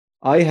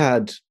I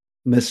had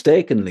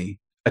mistakenly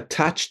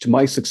attached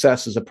my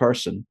success as a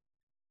person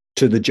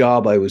to the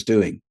job I was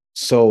doing.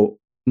 So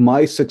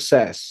my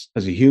success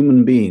as a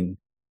human being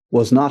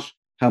was not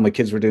how my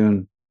kids were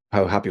doing,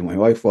 how happy my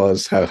wife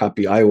was, how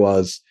happy I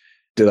was,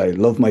 did I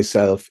love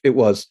myself? It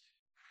was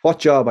what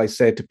job I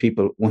say to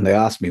people when they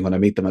ask me when I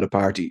meet them at a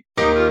party.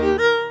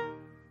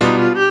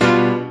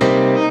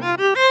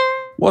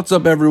 What's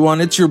up, everyone?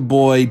 It's your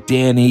boy,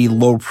 Danny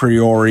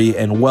Lopriori,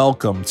 and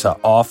welcome to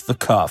Off the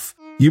Cuff.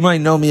 You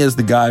might know me as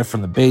the guy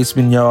from the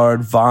Basement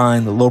Yard,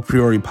 Vine, the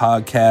Lopriori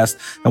podcast,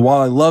 and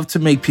while I love to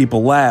make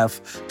people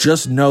laugh,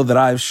 just know that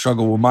I've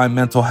struggled with my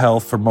mental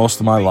health for most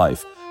of my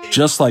life,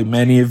 just like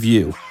many of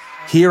you.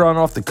 Here on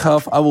Off the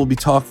Cuff, I will be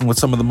talking with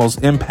some of the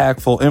most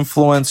impactful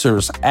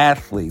influencers,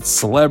 athletes,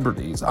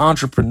 celebrities,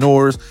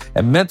 entrepreneurs,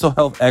 and mental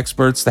health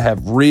experts to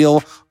have real,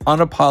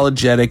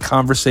 unapologetic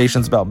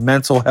conversations about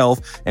mental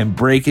health and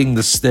breaking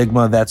the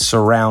stigma that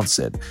surrounds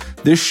it.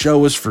 This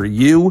show is for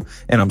you,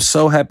 and I'm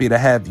so happy to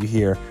have you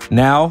here.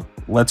 Now,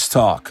 let's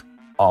talk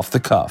Off the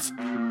Cuff.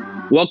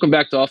 Welcome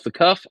back to Off the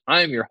Cuff.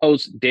 I am your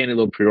host, Danny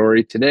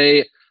Lopriori.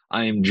 Today,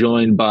 I am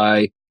joined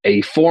by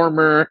a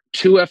former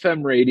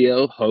 2FM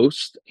radio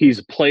host. He's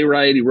a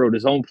playwright. He wrote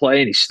his own play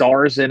and he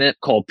stars in it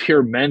called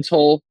Pure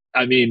Mental.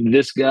 I mean,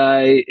 this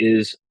guy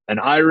is an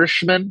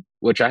Irishman,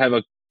 which I have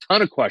a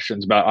ton of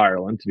questions about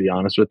Ireland, to be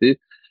honest with you.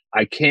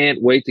 I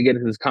can't wait to get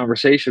into this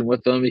conversation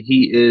with him.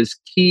 He is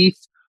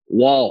Keith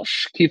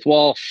Walsh. Keith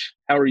Walsh,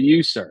 how are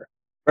you, sir?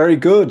 Very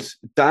good.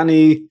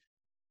 Danny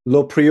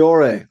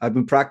Lopriore. I've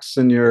been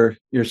practicing your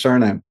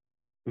surname.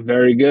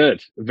 Very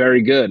good.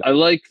 Very good. I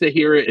like to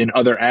hear it in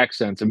other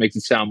accents. It makes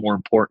it sound more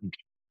important.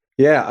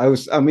 Yeah, I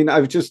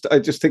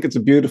just think it's a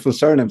beautiful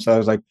surname. So I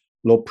was like,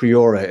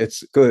 Lopriore.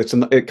 It's good. It's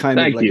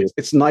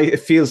nice. It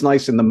feels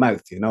nice in the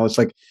mouth, you know. It's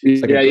like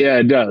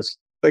it does.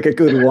 Like a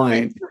good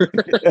wine.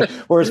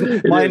 Whereas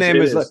my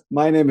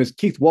name is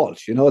Keith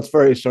Walsh, you know, it's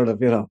very sort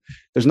of, you know,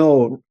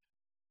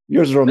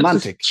 yours is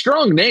romantic. That's a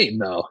strong name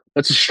though.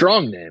 That's a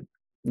strong name.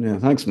 Yeah,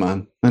 thanks,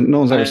 man. And no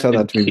one's ever said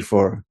that to me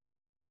before.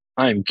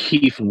 I'm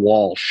Keith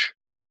Walsh.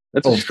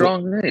 That's a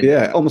strong name.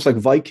 Yeah, almost like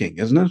Viking,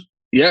 isn't it?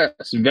 Yes,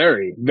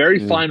 very, very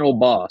final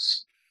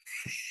boss.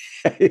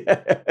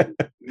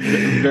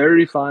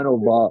 Very final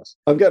boss.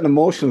 I'm getting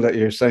emotional that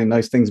you're saying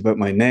nice things about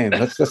my name.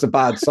 That's a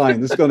bad sign.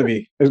 There's going to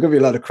be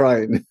a lot of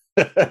crying.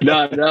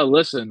 No,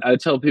 listen, I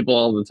tell people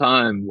all the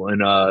time when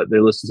they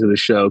listen to the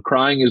show,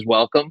 crying is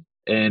welcome.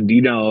 And,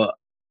 you know,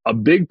 a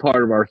big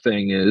part of our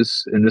thing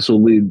is, and this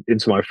will lead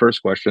into my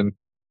first question,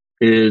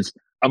 is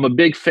I'm a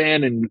big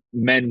fan in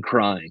men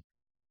crying.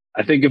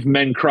 I think if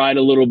men cried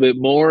a little bit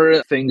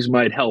more, things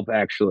might help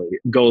actually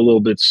go a little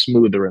bit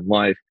smoother in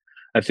life.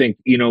 I think,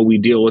 you know, we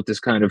deal with this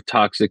kind of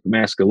toxic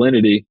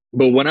masculinity,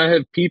 but when I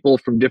have people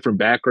from different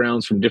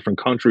backgrounds, from different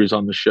countries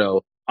on the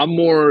show, I'm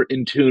more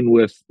in tune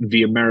with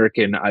the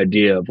American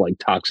idea of like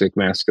toxic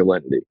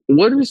masculinity.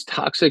 What is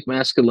toxic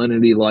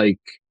masculinity like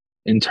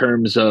in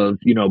terms of,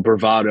 you know,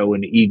 bravado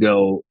and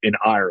ego in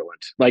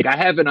Ireland? Like, I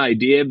have an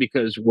idea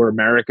because we're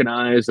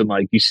Americanized and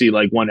like you see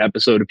like one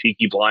episode of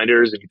Peaky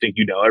Blinders and you think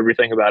you know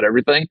everything about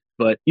everything.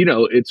 But, you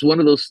know, it's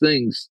one of those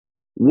things.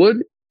 What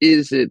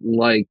is it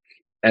like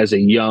as a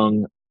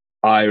young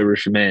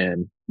Irish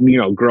man, you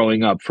know,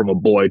 growing up from a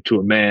boy to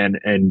a man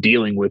and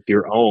dealing with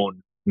your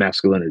own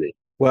masculinity?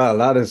 Well,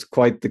 that is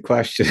quite the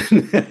question.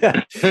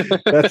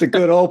 That's a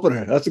good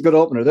opener.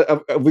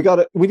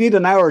 We need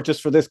an hour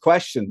just for this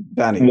question,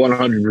 Danny.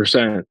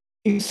 100%.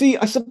 You see,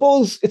 I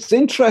suppose it's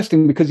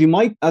interesting because you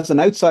might, as an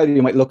outsider,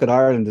 you might look at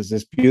Ireland as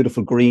this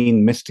beautiful,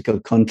 green, mystical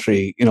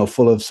country, you know,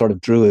 full of sort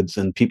of druids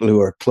and people who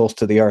are close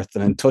to the earth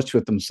and in touch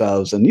with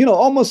themselves. And, you know,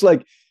 almost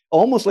like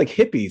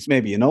hippies,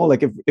 maybe, you know,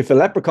 like if a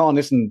leprechaun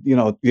isn't, you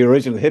know, the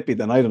original hippie,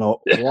 then I don't know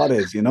what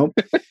is, you know.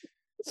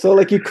 So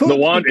like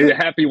the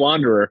happy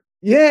wanderer.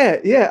 Yeah.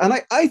 And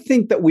I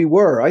think that we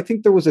were. I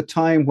think there was a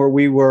time where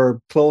we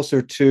were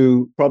closer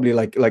to probably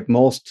like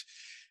most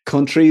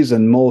countries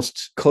and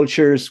most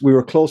cultures. We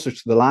were closer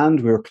to the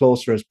land. We were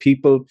closer as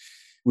people.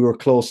 We were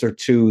closer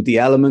to the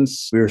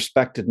elements. We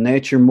respected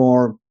nature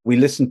more. We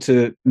listened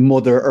to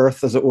Mother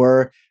Earth, as it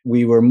were.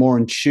 We were more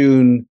in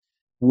tune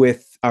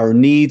with our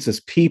needs as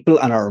people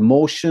and our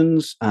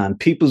emotions and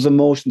people's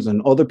emotions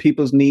and other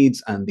people's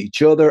needs and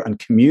each other and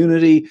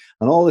community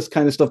and all this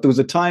kind of stuff. There was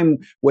a time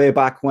way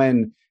back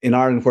when in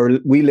Ireland where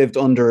we lived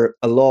under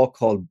a law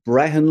called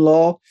Brehon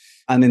Law.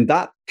 And in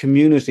that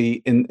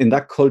community, in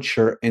that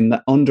culture, in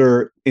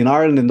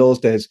Ireland in those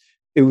days,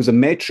 it was a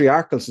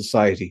matriarchal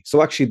society.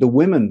 So actually the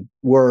women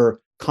were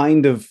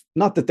kind of,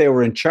 not that they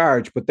were in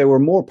charge, but they were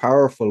more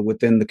powerful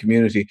within the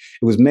community.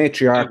 It was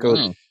matriarchal.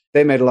 Oh, wow.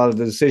 They made a lot of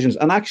the decisions.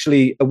 And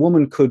actually, a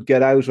woman could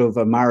get out of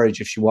a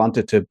marriage if she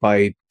wanted to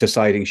by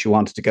deciding she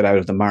wanted to get out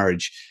of the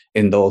marriage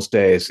in those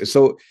days.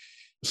 So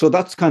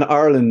that's kind of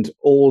Ireland,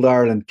 old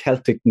Ireland,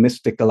 Celtic,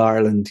 mystical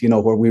Ireland, you know,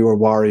 where we were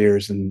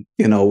warriors and,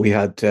 you know, we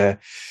had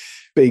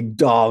big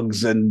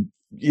dogs and,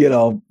 you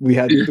know, we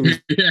had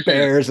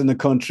bears in the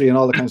country and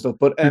all that kind of stuff.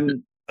 But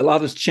a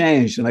lot has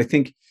changed. And I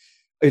think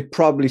it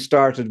probably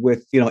started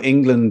with,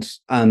 England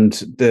and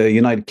the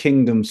United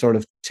Kingdom sort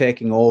of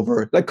taking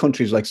over, like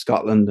countries like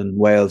Scotland and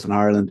Wales and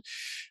Ireland.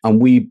 And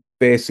we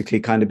basically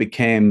kind of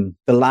became,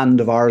 the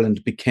land of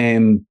Ireland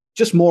became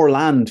just more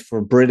land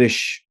for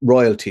British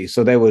royalty.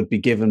 So they would be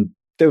given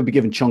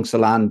chunks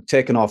of land,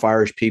 taken off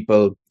Irish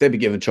people. They'd be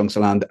given chunks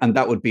of land, and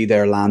that would be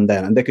their land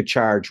then. And they could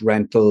charge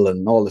rental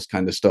and all this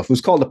kind of stuff. It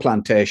was called a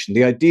plantation.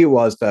 The idea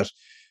was that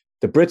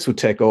the Brits would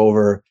take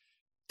over,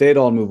 they'd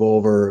all move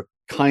over,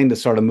 kind of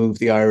sort of move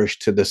the Irish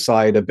to the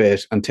side a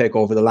bit and take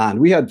over the land.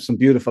 We had some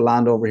beautiful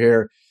land over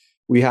here.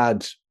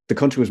 The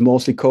country was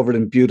mostly covered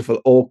in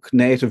beautiful oak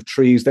native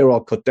trees. They were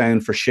all cut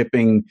down for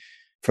shipping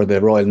for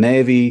the Royal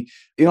Navy.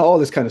 All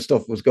this kind of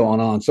stuff was going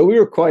on. So we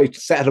were quite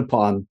set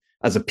upon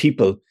as a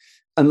people.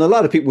 And a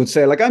lot of people would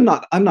say, like, I'm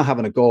not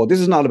having a go.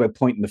 This is not about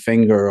pointing the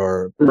finger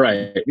or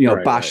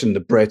bashing the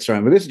Brits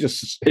around. But this is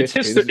just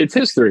history. It's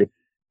history.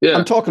 Yeah.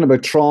 I'm talking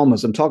about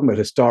traumas. I'm talking about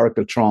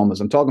historical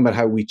traumas. I'm talking about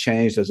how we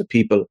changed as a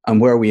people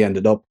and where we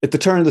ended up. At the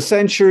turn of the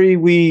century,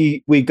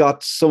 we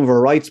got some of our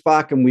rights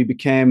back and we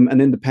became an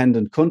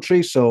independent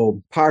country.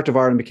 So part of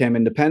Ireland became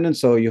independent.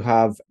 So you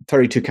have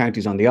 32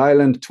 counties on the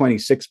island.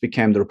 26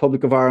 became the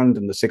Republic of Ireland,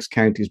 and the 6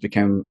 counties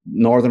became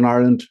Northern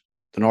Ireland,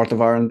 the north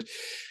of Ireland.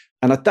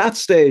 And at that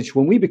stage,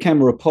 when we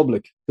became a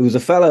republic, there was a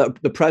fella,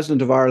 the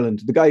president of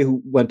Ireland, the guy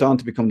who went on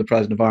to become the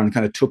president of Ireland,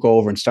 kind of took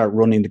over and started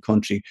running the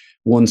country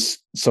once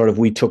sort of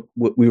we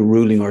were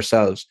ruling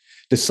ourselves,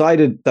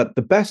 decided that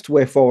the best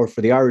way forward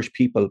for the Irish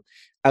people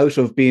out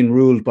of being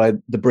ruled by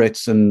the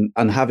Brits and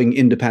having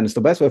independence,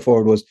 the best way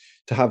forward was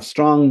to have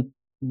strong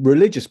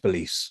religious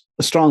beliefs,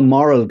 a strong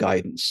moral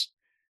guidance.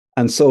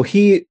 And so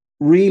he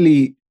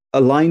really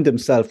aligned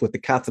himself with the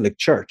Catholic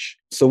Church.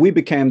 So we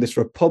became this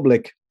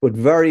republic, but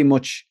very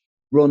much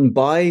run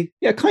by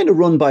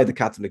the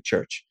Catholic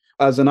Church.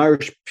 As an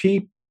Irish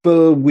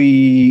people,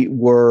 we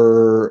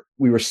were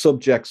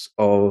subjects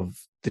of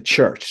the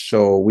church.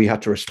 So we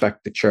had to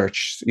respect the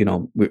church.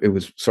 It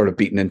was sort of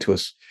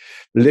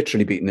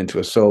literally beaten into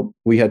us. So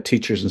we had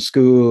teachers in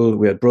school,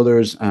 we had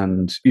brothers,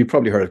 and you've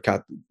probably heard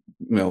of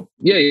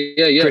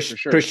for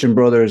sure. Christian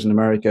Brothers in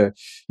America.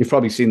 You've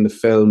probably seen the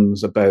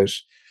films about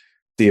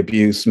the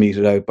abuse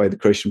meted out by the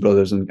Christian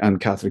Brothers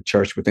and Catholic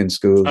Church within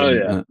schools.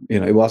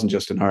 It wasn't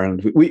just in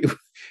Ireland.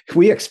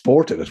 We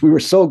exported it. We were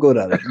so good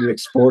at it. We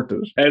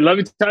exported it. And let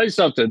me tell you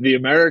something. The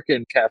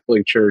American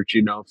Catholic Church,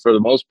 for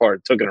the most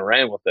part, took it and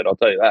ran with it. I'll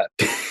tell you that.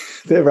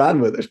 They ran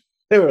with it.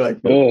 They were like,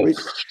 "Oh,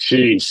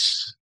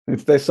 jeez."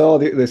 If they saw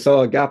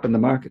a gap in the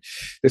market,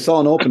 they saw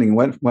an opening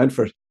and went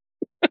for it.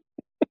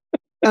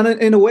 And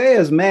in a way,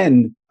 as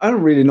men, I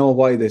don't really know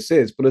why this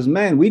is, but as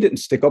men, we didn't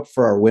stick up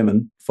for our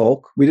women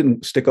folk. We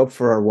didn't stick up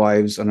for our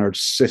wives and our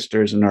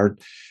sisters and our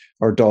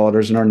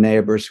daughters and our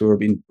neighbors who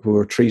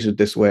were treated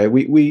this way.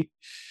 We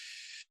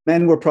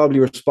men were probably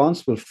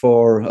responsible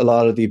for a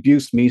lot of the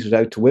abuse meted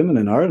out to women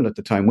in Ireland at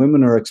the time.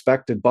 Women are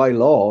expected by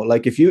law,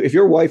 like if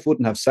your wife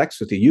wouldn't have sex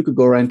with you, you could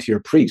go around to your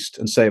priest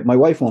and say, "My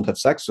wife won't have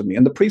sex with me,"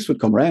 and the priest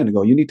would come around and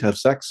go, "You need to have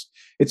sex.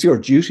 It's your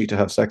duty to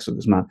have sex with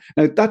this man."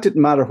 Now that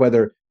didn't matter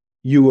whether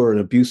you were an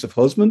abusive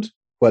husband,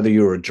 whether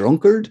you were a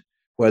drunkard,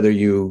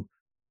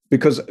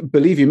 because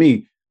believe you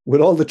me,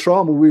 with all the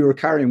trauma we were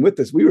carrying with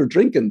us, we were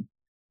drinking.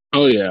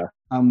 Oh yeah.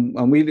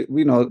 And we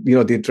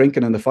the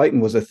drinking and the fighting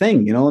was a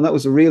thing, and that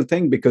was a real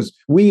thing because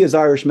we as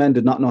Irish men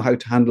did not know how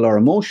to handle our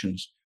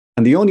emotions.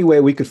 And the only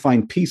way we could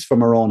find peace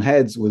from our own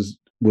heads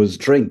was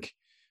drink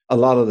a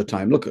lot of the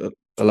time. Look,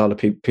 a lot of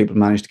people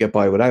managed to get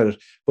by without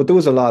it, but there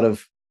was a lot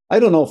of, I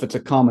don't know if it's a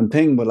common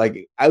thing, but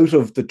like out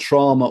of the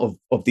trauma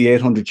of the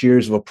 800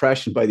 years of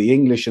oppression by the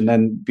English and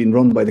then being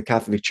run by the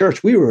Catholic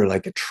Church, we were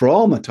like a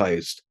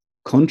traumatized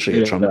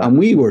country, and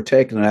we were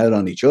taking it out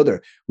on each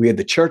other. We had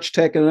the church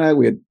taking it out.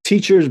 We had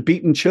teachers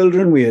beating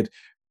children. We had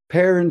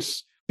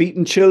parents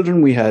beating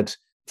children. We had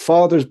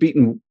fathers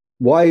beating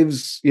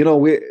wives.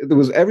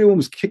 Everyone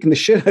was kicking the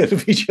shit out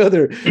of each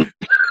other.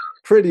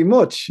 Pretty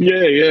much.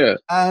 Yeah.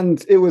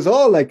 And it was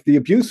all like the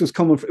abuse was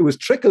coming. It was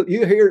trickle.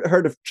 You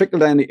heard of trickle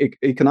down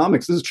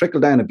economics. This is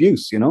trickle down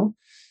abuse,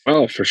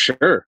 Oh, for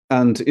sure.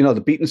 And,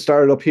 the beating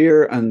started up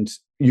here, and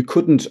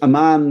a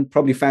man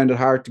probably found it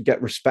hard to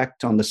get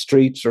respect on the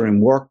streets or in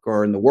work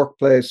or in the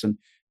workplace, and,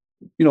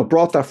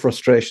 brought that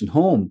frustration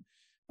home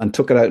and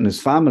took it out in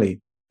his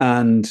family.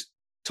 And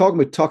talking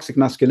about toxic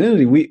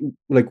masculinity, we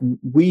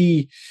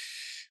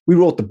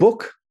wrote the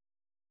book,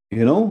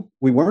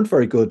 we weren't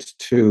very good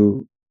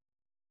to,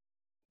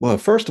 well,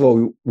 first of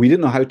all, we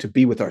didn't know how to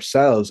be with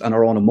ourselves and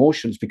our own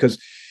emotions, because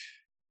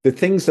the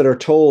things that are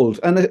told,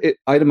 and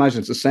I'd imagine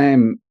it's the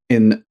same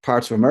in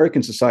parts of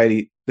American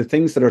society, the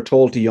things that are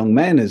told to young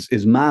men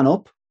is man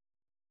up.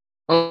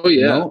 Oh,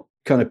 yeah.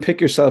 Kind of pick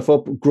yourself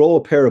up, grow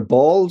a pair of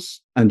balls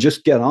and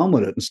just get on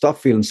with it and stop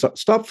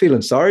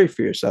feeling sorry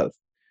for yourself.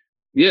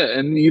 Yeah.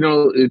 And,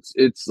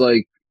 it's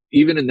like,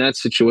 even in that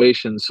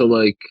situation, so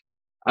like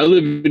I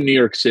live in New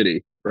York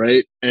City,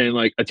 right? And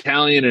like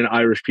Italian and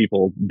Irish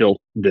people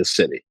built this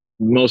city.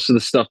 Most of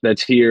the stuff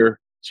that's here,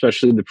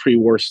 especially the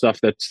pre-war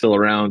stuff that's still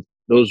around,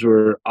 those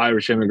were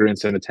Irish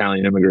immigrants and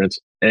Italian immigrants.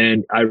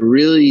 And I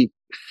really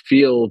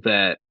feel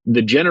that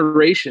the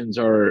generations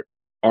are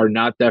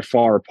not that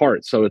far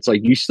apart. So it's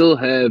like you still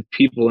have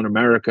people in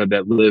America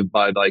that live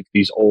by like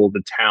these old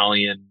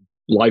Italian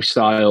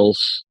lifestyles,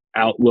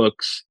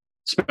 outlooks,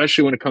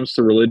 especially when it comes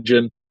to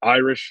religion.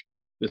 Irish,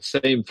 the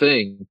same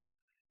thing.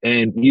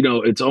 And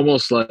it's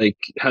almost like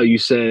how you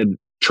said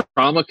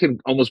trauma can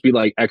almost be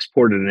like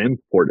exported and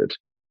imported.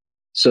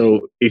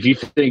 So if you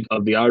think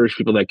of the Irish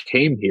people that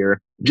came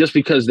here, just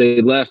because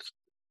they left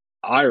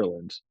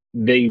Ireland,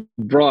 they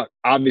brought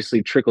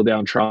obviously trickle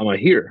down trauma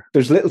here.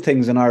 There's little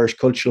things in Irish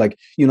culture like,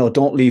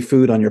 don't leave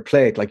food on your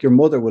plate. Like your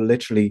mother will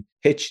literally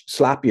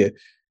slap you.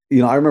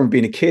 I remember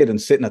being a kid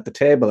and sitting at the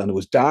table and it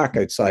was dark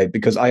outside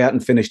because I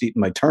hadn't finished eating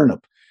my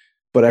turnip,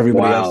 but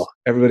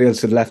everybody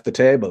else had left the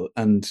table.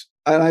 And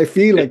I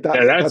feel like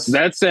that's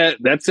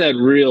that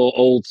real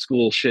old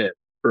school shit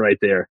right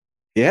there.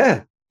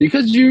 Yeah.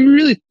 Because you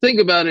really think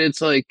about it,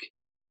 it's like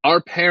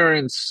our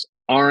parents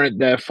aren't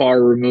that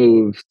far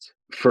removed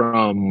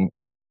from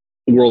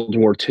World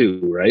War II,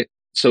 right?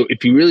 So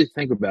if you really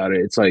think about it,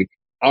 it's like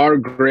our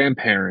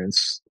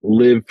grandparents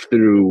lived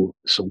through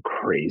some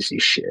crazy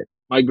shit.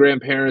 My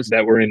grandparents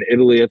that were in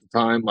Italy at the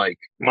time, like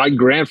my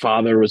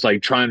grandfather was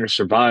like trying to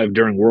survive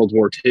during World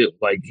War II.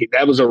 Like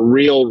that was a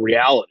real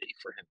reality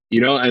for him,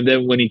 And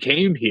then when he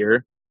came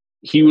here,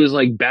 he was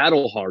like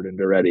battle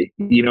hardened already.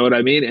 You know what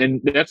I mean?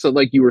 And that's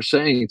like you were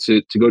saying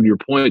to go to your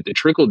point, the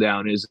trickle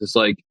down is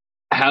like,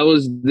 how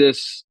is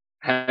this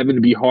having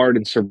to be hard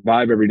and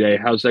survive every day?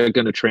 How's that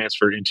going to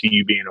transfer into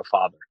you being a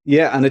father?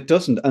 Yeah, and it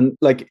doesn't. And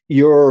like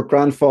your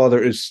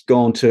grandfather is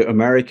going to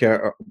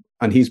America,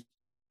 and he's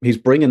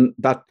bringing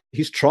that.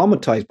 He's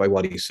traumatized by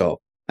what he saw,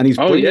 and he's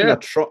bringing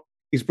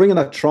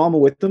that trauma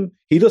with him.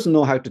 He doesn't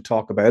know how to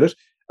talk about it.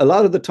 A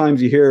lot of the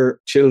times, you hear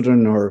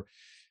children or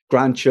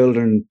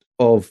grandchildren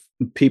of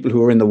people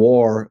who are in the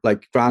war,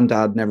 like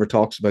granddad never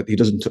talks about it. He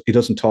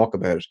doesn't talk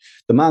about it.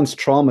 The man's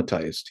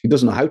traumatized. He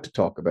doesn't know how to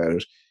talk about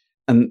it.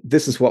 And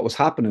this is what was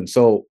happening.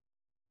 So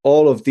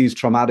all of these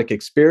traumatic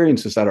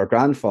experiences that our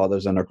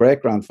grandfathers and our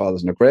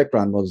great-grandfathers and our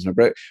great-grandmothers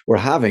were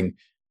having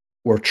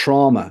were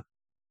trauma.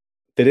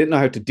 They didn't know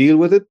how to deal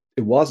with it.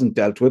 It wasn't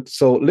dealt with.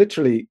 So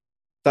literally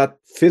that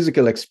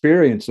physical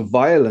experience of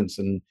violence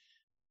and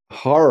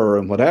horror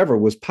and whatever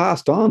was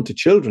passed on to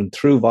children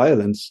through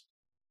violence.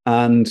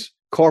 And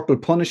corporal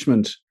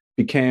punishment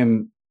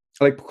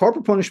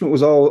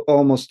was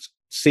almost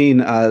seen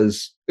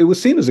as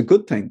a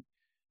good thing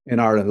in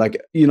Ireland. Like,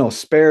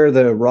 spare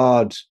the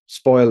rod,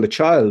 spoil the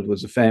child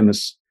was a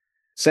famous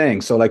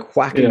saying. So like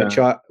whacking a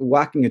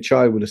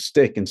child with a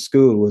stick in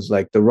school was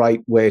like the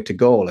right way to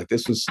go. Like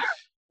this was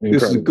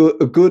a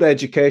good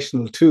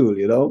educational tool,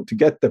 to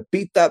get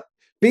beat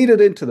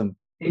it into them.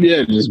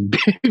 Yeah, just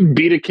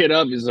beat a kid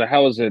up. He's like,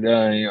 how is it?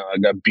 I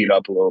got beat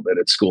up a little bit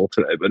at school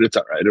today, but it's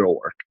all right. It'll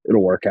work.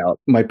 It'll work out.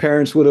 My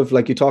parents would have,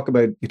 like, you talk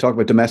about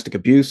domestic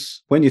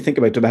abuse. When you think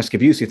about domestic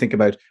abuse, you think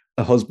about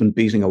a husband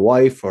beating a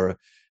wife or,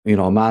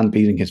 a man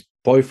beating his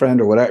boyfriend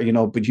or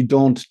whatever, but you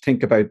don't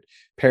think about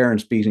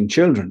parents beating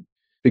children,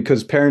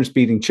 because parents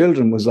beating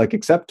children was like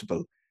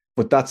acceptable.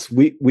 But I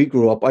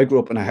grew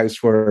up in a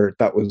house where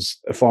that was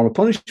a form of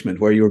punishment,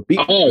 where you were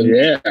beaten. Oh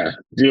yeah,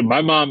 dude,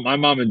 my mom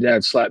and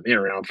dad slapped me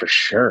around for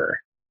sure.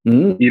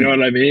 Mm-hmm. You know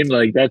what I mean?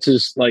 Like that's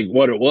just like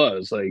what it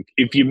was. Like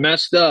if you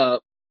messed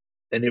up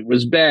and it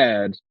was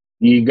bad,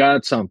 you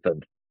got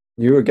something.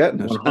 You were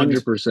getting it.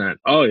 100%.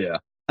 Oh yeah.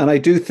 And I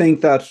do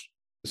think that.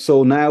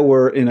 So now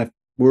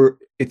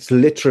it's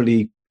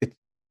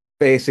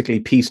basically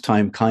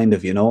peacetime kind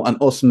of, and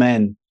us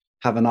men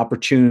have an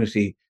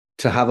opportunity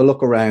to have a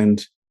look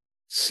around,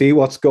 see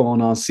what's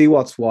going on, see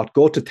what's what,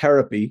 go to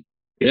therapy,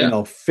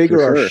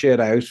 figure our shit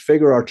out,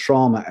 figure our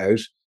trauma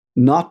out,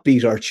 not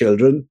beat our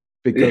children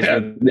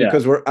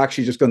because we're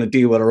actually just going to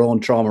deal with our own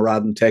trauma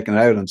rather than taking it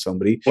out on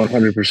somebody.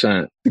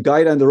 100%. The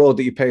guy down the road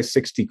that you pay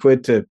 60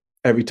 quid to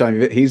every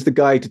time, he's the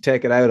guy to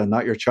take it out on,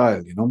 not your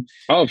child,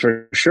 Oh,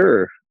 for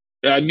sure.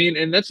 I mean,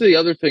 and that's the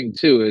other thing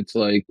too. It's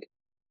like,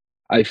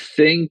 I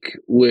think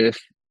with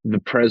the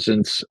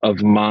presence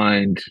of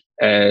mind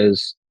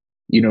as,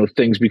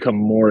 things become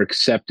more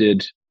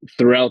accepted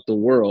throughout the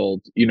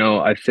world,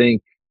 I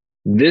think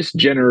this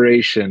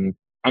generation,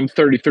 I'm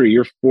 33,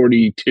 you're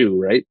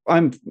 42, right?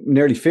 I'm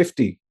nearly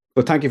 50,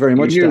 but thank you very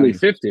much. You're nearly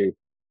 50. See,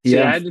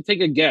 yeah. I had to take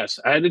a guess.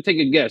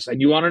 And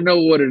you want to know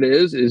what it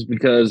is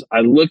because I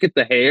look at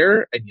the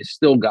hair and you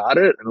still got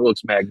it and it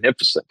looks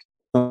magnificent.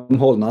 I'm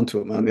holding on to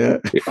it, man. Yeah.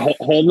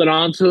 Holding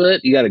on to it.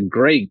 You got a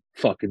great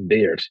fucking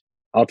beard.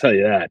 I'll tell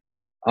you that.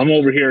 I'm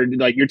over here,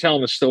 like, you're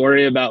telling a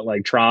story about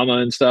like trauma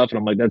and stuff. And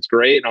I'm like, that's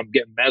great. And I'm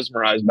getting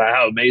mesmerized by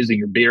how amazing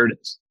your beard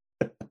is,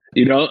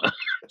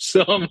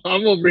 So I'm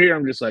over here.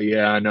 I'm just like,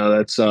 yeah, I know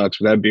that sucks,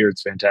 but that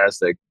beard's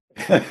fantastic.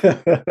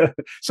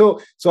 So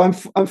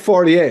I'm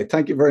 48.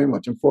 Thank you very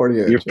much. I'm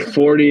 48. You're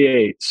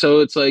 48. So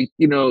it's like,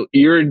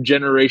 you're a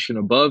generation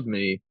above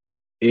me.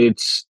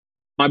 It's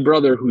my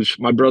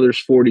brother's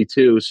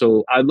 42.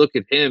 So I look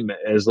at him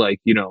as like,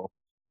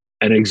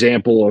 an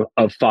example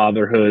of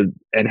fatherhood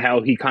and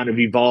how he kind of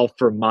evolved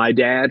from my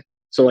dad.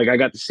 So like I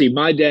got to see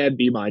my dad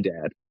be my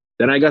dad.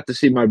 Then I got to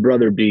see my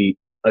brother be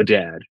a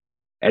dad.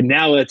 And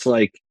now it's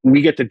like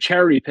we get to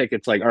cherry pick.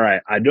 It's like, all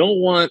right, I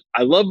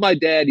love my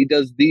dad. He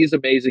does these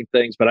amazing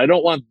things, but I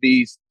don't want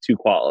these two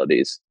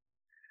qualities.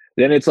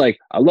 Then it's like,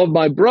 I love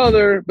my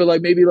brother, but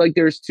like maybe like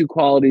there's two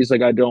qualities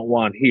like I don't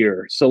want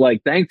here. So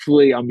like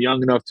thankfully I'm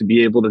young enough to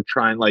be able to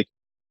try and like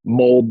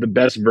mold the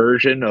best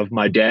version of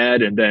my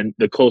dad. And then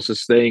the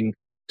closest thing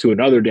to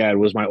another dad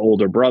was my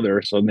older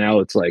brother. So now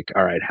it's like,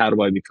 all right, how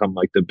do I become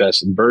like the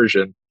best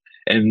version?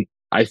 And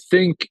I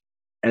think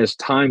as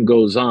time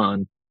goes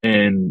on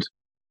and,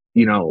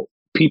 you know,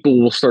 people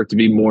will start to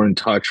be more in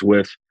touch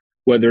with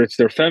whether it's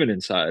their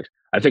feminine side.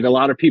 I think a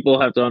lot of people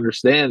have to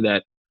understand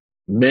that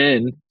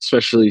men,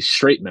 especially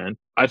straight men,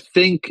 I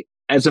think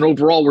as an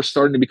overall, we're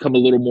starting to become a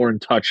little more in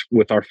touch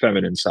with our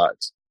feminine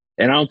sides.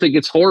 And I don't think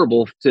it's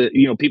horrible to,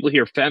 you know, people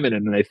hear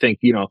feminine and they think,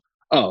 you know,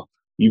 oh,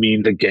 you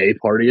mean the gay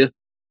part of you?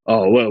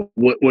 Oh, well,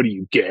 what are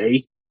you,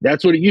 gay?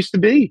 That's what it used to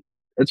be.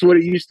 That's what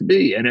it used to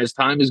be. And as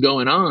time is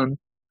going on,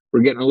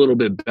 we're getting a little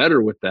bit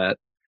better with that.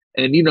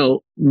 And, you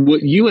know,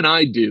 what you and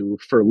I do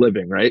for a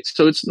living, right?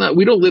 So it's not,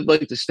 we don't live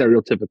like the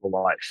stereotypical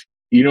life.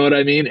 You know what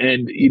I mean?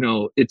 And, you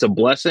know, it's a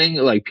blessing.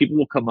 Like people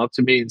will come up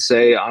to me and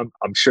say, I'm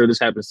sure this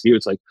happens to you.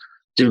 It's like,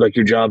 dude, like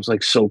your job's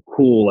like so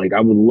cool. Like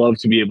I would love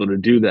to be able to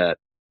do that.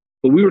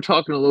 But we were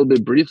talking a little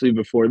bit briefly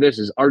before this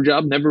is our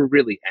job never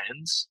really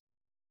ends.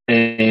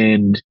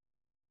 And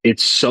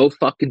it's so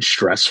fucking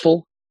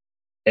stressful.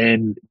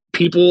 And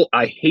people,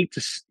 I hate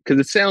to, because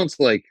it sounds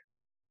like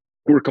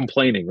we're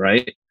complaining,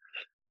 right?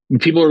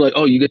 People are like,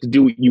 oh, you get to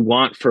do what you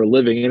want for a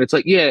living. And it's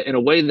like, yeah, in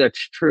a way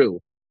that's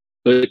true.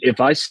 But if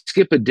I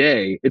skip a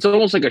day, it's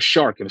almost like a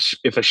shark.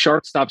 If a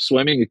shark stops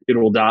swimming, it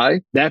will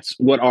die. That's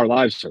what our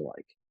lives are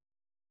like,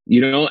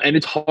 you know? And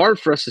it's hard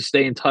for us to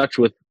stay in touch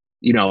with,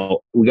 you know,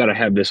 we got to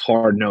have this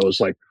hard nose.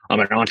 Like I'm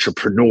an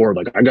entrepreneur.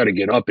 Like I got to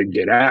get up and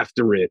get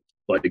after it.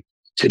 Like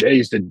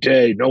today's the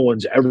day. No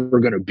one's ever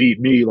going to beat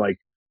me. Like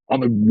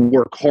I'm going to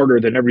work harder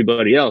than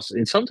everybody else.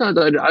 And sometimes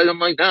I'm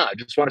like, nah, I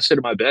just want to sit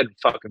in my bed and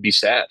fucking be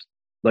sad.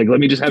 Like,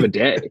 let me just have a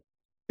day.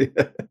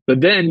 Yeah.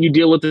 But then you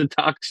deal with the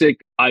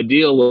toxic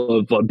ideal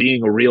of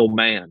being a real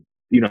man.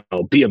 You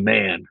know, be a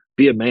man.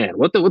 Be a man.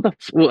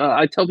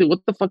 I tell people,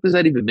 what the fuck does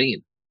that even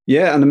mean?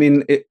 Yeah, and I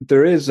mean,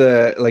 there is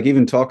like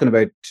even talking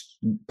about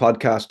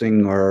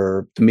podcasting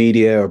or the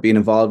media or being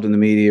involved in the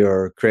media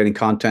or creating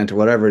content or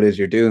whatever it is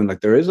you're doing.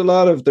 Like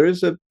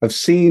I've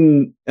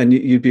seen, and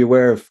you'd be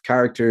aware of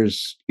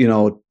characters, you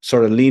know,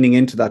 sort of leaning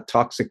into that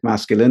toxic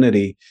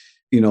masculinity,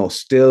 you know,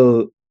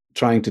 still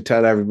trying to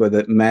tell everybody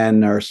that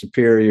men are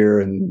superior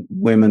and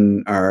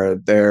women are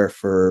there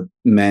for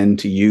men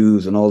to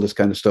use and all this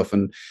kind of stuff.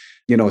 And,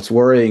 you know, it's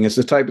worrying. It's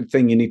the type of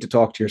thing you need to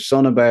talk to your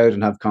son about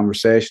and have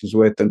conversations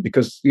with. And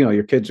because, you know,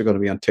 your kids are going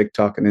to be on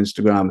TikTok and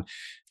Instagram,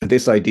 and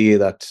this idea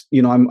that,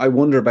 you know, I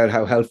wonder about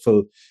how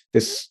helpful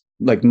this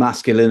like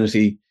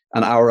masculinity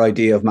and our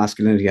idea of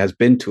masculinity has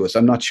been to us.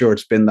 I'm not sure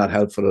it's been that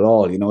helpful at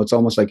all. You know, it's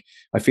almost like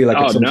I feel like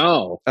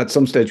at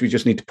some stage we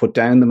just need to put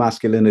down the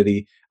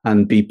masculinity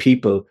and be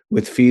people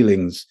with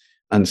feelings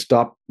and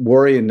stop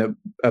worrying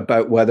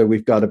about whether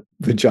we've got a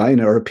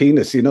vagina or a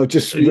penis, you know,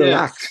 just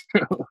relax.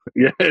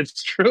 Yeah,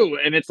 it's true.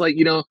 And it's like,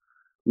 you know,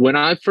 when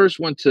I first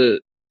went to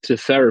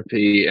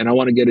therapy, and I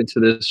want to get into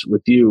this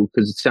with you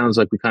because it sounds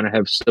like we kind of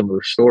have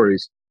similar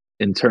stories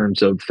in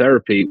terms of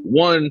therapy.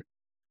 One,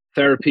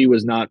 therapy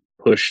was not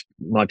pushed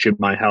much in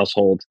my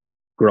household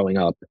growing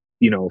up.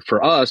 You know,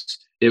 for us,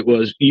 it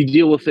was you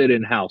deal with it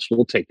in house.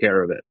 We'll take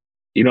care of it.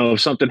 You know,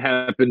 if something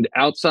happened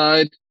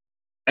outside,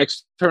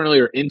 externally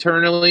or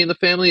internally in the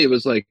family, it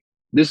was like,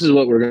 this is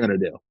what we're going to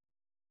do.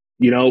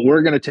 You know,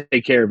 we're going to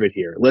take care of it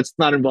here. Let's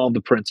not involve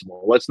the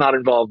principal. Let's not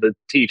involve the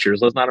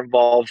teachers. Let's not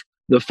involve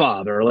the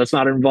father. Let's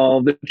not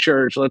involve the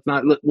church.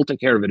 We'll take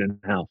care of it in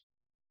the house.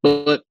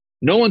 But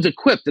no one's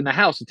equipped in the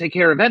house to take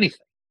care of anything.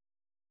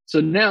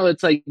 So now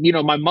it's like, you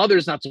know, my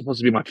mother's not supposed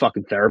to be my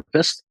fucking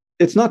therapist.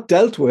 It's not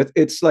dealt with.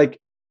 It's like,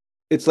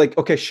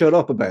 okay, shut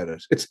up about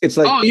it. It's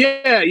like, oh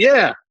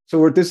yeah.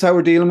 So this is how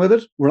we're dealing with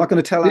it. We're not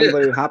going to tell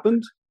anybody what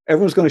happened.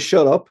 Everyone's going to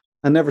shut up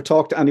and never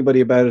talk to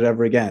anybody about it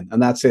ever again.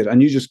 And that's it.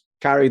 And you just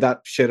carry that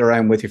shit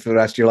around with you for the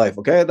rest of your life.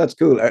 Okay, that's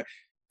cool.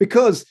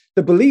 Because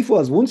the belief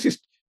was once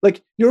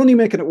you're only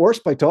making it worse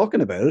by talking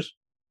about it.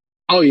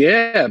 Oh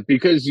yeah,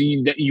 because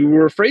you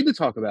were afraid to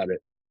talk about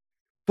it.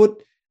 But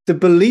the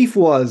belief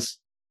was,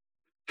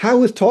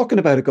 how is talking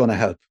about it going to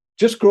help?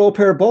 Just grow a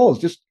pair of balls.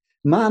 Just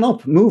man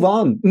up, move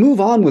on.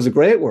 Move on was a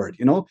great word,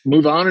 you know?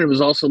 Move on. And it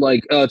was also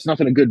like, it's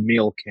nothing a good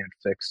meal can't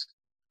fix.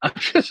 I'm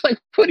just like,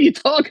 what are you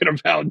talking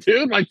about,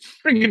 dude? My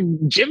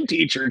freaking gym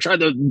teacher tried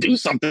to do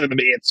something to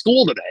me at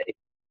school today.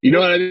 You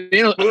know what I mean?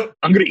 You know,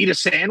 I'm going to eat a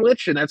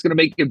sandwich and that's going to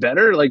make it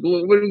better. Like,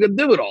 what are we going to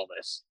do with all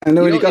this? And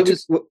then when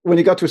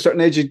you got to a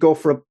certain age, you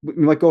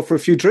might go for a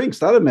few drinks.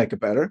 That'd make it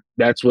better.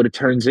 That's what it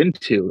turns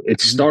into.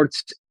 It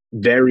starts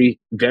very,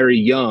 very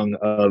young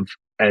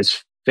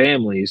as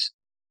families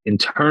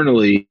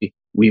internally,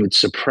 we would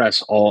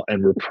suppress all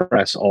and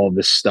repress all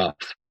this stuff.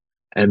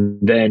 And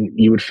then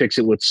you would fix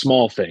it with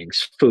small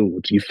things,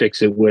 food. You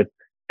fix it with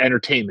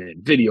entertainment,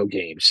 video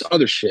games,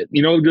 other shit,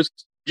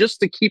 just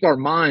to keep our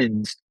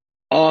minds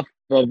off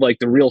of like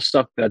the real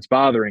stuff that's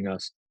bothering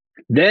us.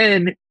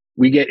 Then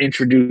we get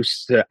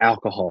introduced to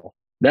alcohol.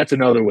 That's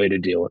another way to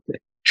deal with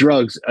it.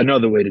 Drugs,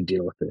 another way to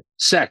deal with it.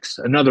 Sex,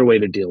 another way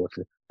to deal with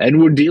it.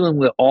 And we're dealing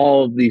with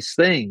all of these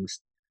things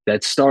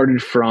that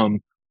started from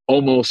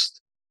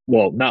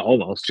not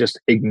almost, just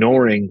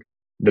ignoring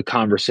the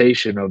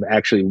conversation of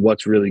actually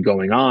what's really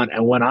going on.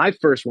 And when I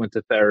first went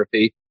to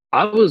therapy,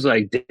 I was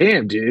like,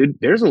 damn, dude,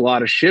 there's a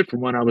lot of shit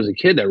from when I was a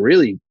kid that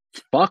really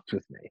fucked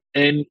with me.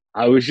 And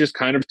I was just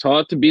kind of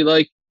taught to be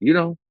like,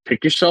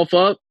 pick yourself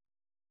up,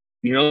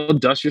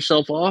 dust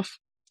yourself off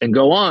and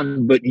go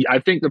on. But I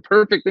think the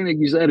perfect thing that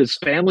you said is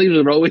families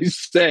would always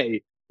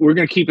say, we're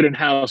going to keep it in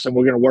house and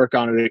we're going to work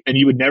on it. And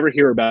you would never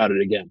hear about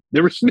it again.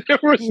 There was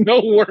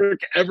no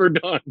work ever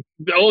done.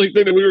 The only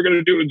thing that we were going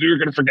to do is we were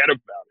going to forget about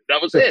it.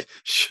 That was it.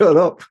 Shut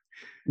up.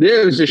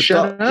 Yeah, it was just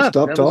shut up.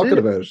 Stop talking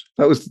about it.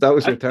 That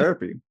was your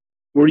therapy.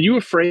 Were you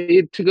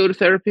afraid to go to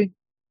therapy?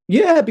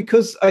 Yeah,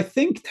 because I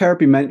think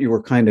therapy meant you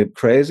were kind of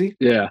crazy.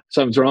 Yeah,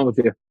 something's wrong with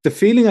you. The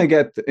feeling I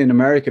get in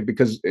America,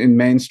 because in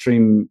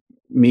mainstream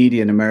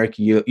media in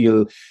America,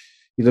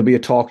 there'll be a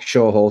talk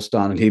show host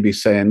on and he'll be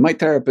saying, my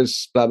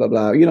therapist, blah, blah,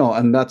 blah,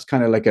 and that's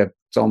kind of like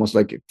it's almost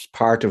like it's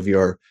part of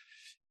your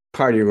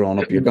growing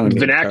up. You're going to need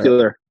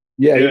vernacular.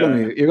 You're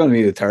going to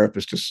need a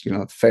therapist, just,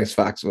 face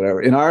facts,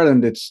 whatever. In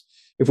Ireland,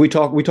 we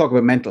talk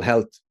about mental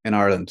health in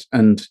Ireland,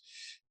 and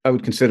I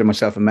would consider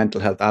myself a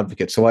mental health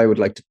advocate. So I would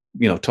like to,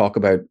 talk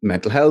about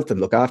mental health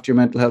and look after your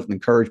mental health and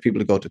encourage people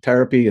to go to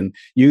therapy and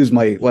use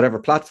my whatever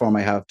platform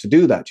I have to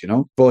do that,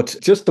 But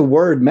just the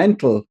word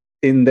mental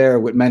in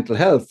there with mental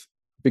health,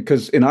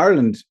 because in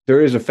Ireland,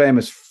 there is a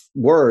famous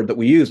word that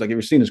we use, like if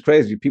you're seen as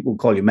crazy, people will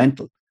call you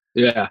mental.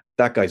 Yeah.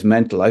 That guy's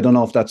mental. I don't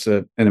know if that's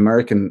an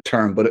American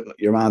term, but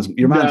your man's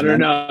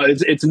No,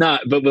 it's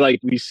not. But like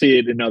we see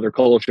it in other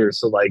cultures.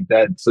 So like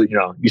that's,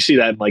 you see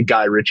that in like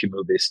Guy Ritchie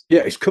movies.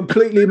 Yeah, he's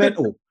completely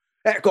mental.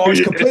 That guy's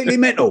completely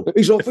mental.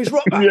 He's off his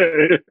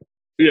rocker.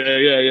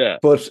 Yeah.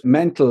 But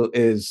mental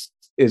is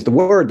the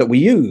word that we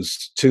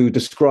use to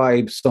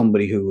describe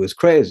somebody who is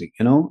crazy,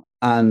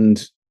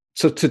 And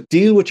so to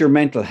deal with your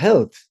mental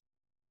health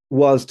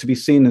was to be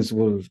seen as,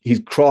 well, he's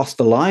crossed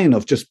the line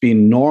of just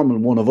being normal,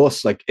 one of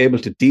us, like able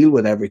to deal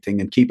with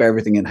everything and keep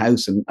everything in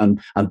house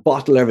and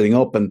bottle everything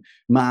up. And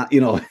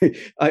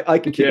I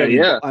can keep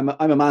everything. Yeah. I'm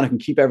a man who can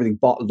keep everything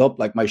bottled up,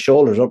 like my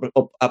shoulders up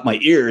at my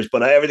ears,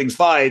 but everything's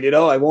fine.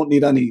 I won't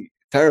need any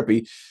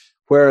therapy.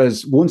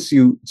 Whereas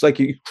it's like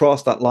you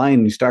cross that line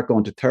and you start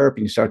going to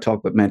therapy and you start talking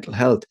about mental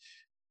health,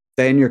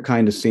 then you're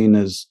kind of seen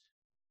as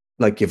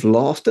like you've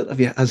lost it.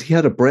 Has he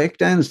had a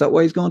breakdown? Is that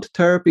why he's going to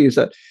therapy?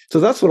 So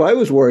that's what I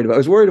was worried about. I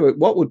was worried about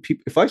what would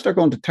people, if I start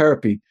going to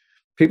therapy,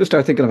 people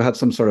start thinking I've had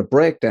some sort of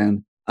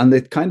breakdown, and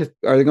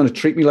are they going to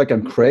treat me like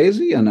I'm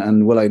crazy?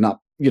 And will I not,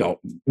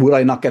 will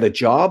I not get a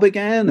job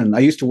again? And I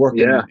used to work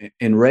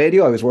in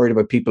radio. I was worried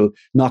about people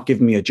not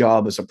giving me a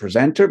job as a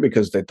presenter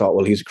because they thought,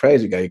 well, he's a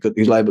crazy guy.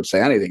 He's liable to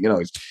say anything.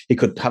 He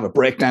could have a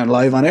breakdown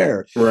live on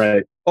air.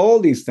 Right.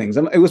 All these things.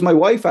 And it was my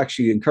wife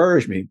actually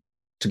encouraged me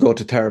to go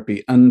to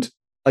therapy. And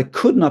I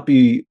could not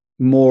be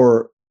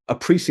more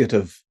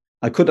appreciative.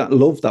 I could not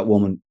love that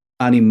woman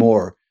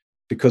anymore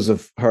because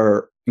of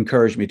her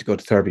encouraging me to go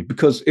to therapy,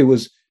 because it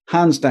was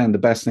hands down the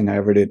best thing I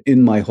ever did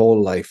in my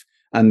whole life.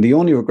 And the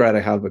only regret I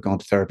have about going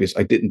to therapy is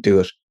I didn't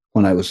do it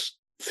when I was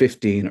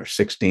 15 or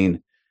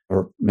 16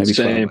 or maybe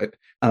 12.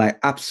 And I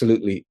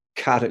absolutely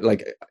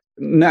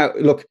now,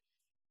 look,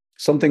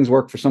 some things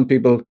work for some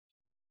people,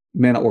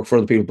 may not work for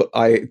other people,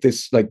 but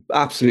this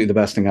absolutely the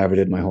best thing I ever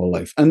did my whole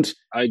life. And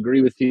I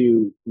agree with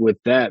you with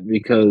that,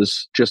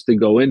 because just to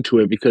go into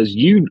it, because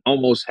you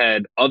almost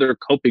had other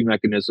coping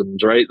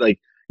mechanisms, right? Like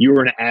you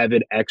were an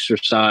avid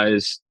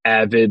exercise,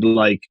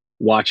 like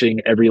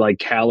watching every like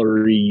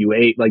calorie you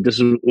ate. Like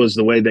this was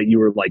the way that you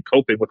were like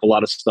coping with a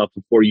lot of stuff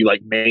before you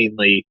like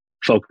mainly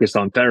focused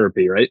on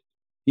therapy, right?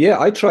 Yeah,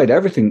 I tried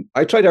everything.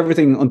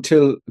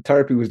 Until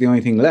therapy was the only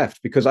thing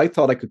left, because I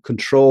thought I could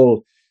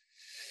control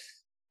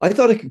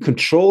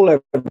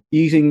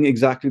eating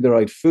exactly the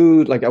right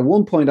food. Like at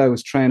one point I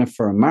was training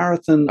for a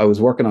marathon. I was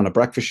working on a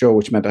breakfast show,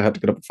 which meant I had to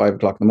get up at 5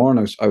 o'clock in the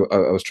morning. I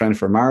was training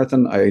for a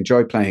marathon. I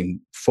enjoyed playing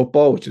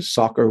football, which is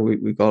soccer.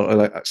 We call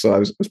it. So I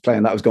was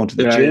playing that. I was going to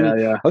the gym.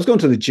 Yeah. I was going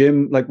to the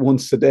gym like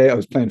once a day. I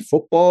was playing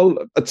football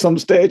at some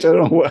stage. I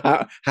don't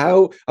know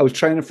how. I was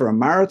training for a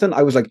marathon.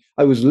 I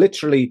was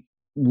literally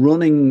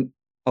running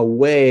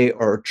away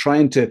or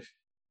trying to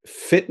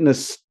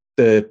fitness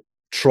the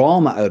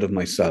trauma out of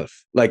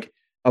myself. Like,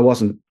 I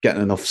wasn't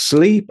getting enough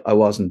sleep. I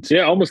wasn't.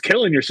 Yeah, almost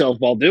killing yourself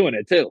while doing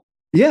it too.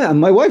 Yeah,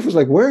 and my wife was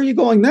like, "Where are you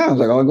going now?" I was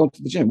like, "Oh, I'm going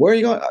to the gym." Where are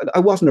you going? I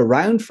wasn't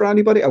around for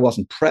anybody. I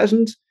wasn't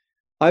present.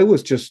 I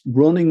was just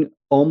running,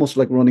 almost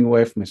like running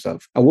away from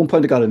myself. At one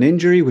point, I got an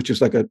injury, which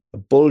was like a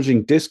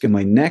bulging disc in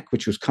my neck,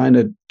 which was kind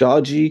of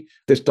dodgy.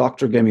 This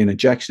doctor gave me an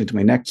injection into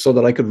my neck so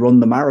that I could run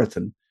the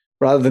marathon,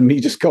 rather than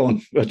me just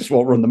going, I just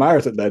won't run the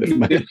marathon then.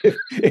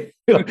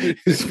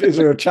 Is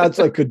there a chance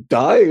I could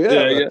die?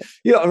 Yeah.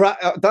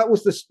 That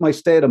was my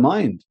state of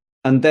mind.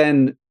 And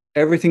then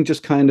everything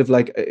just kind of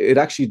like, it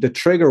actually, the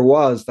trigger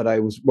was that I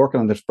was working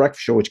on this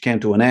breakfast show, which came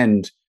to an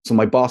end. So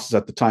my bosses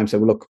at the time said,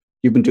 well, look,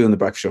 you've been doing the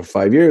breakfast show for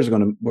 5 years. We're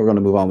going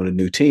to move on with a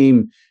new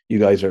team. You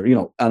guys are,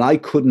 and I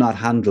could not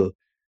handle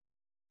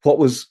what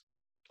was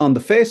on the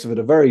face of it,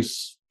 a very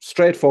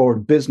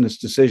straightforward business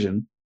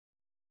decision.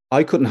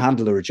 I couldn't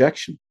handle the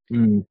rejection.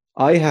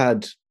 I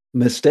had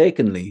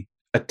mistakenly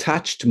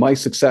attached my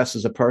success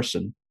as a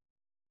person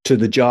to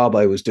the job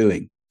I was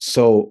doing.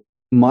 So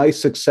my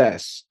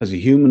success as a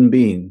human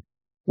being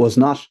was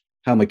not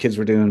how my kids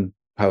were doing,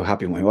 how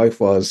happy my wife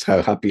was,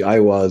 how happy I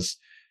was,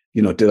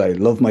 did I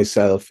love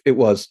myself? It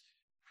was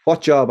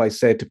what job I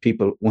say to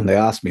people when they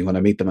ask me, when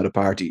I meet them at a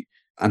party,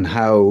 and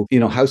how,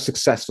 how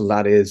successful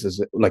that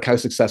is like how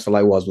successful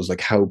I was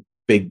like how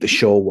big the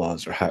show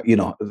was, or how,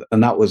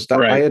 and that was that.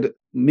 Right. I had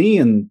me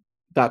and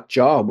that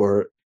job,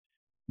 or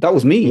that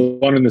was me.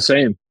 One and the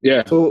same.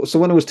 Yeah. So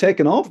when it was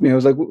taken off me, I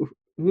was like,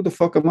 who the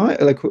fuck am I?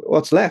 Like,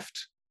 what's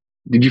left?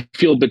 Did you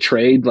feel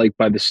betrayed, like,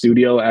 by the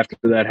studio after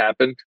that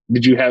happened?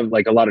 Did you have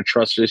like a lot of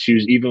trust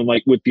issues, even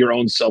like with your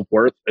own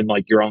self-worth and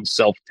like your own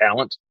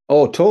self-talent?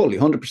 Oh, totally.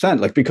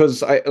 100%. Like,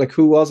 because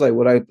who was I?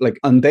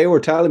 And they were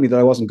telling me that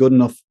I wasn't good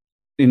enough.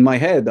 In my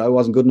head, I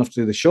wasn't good enough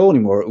to do the show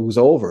anymore. It was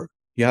over.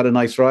 You had a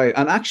nice ride.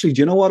 And actually,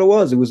 do you know what it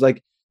was?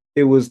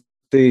 It was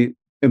the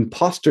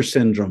imposter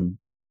syndrome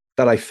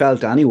that I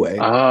felt anyway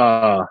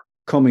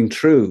coming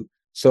true.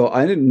 So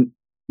I didn't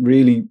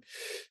really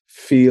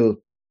feel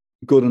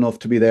good enough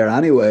to be there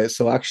anyway.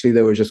 So actually,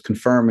 they were just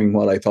confirming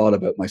what I thought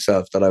about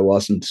myself, that I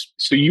wasn't.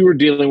 So you were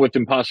dealing with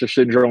imposter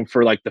syndrome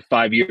for like the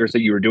 5 years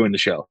that you were doing the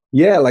show?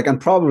 Yeah,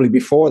 and probably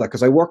before that,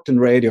 because I worked in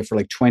radio for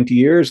like 20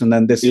 years, and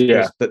then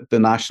the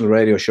national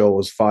radio show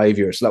was 5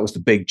 years. So that was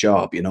the big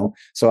job,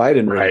 So I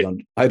didn't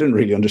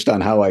really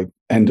understand how I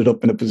ended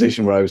up in a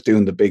position where I was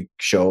doing the big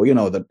show,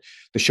 that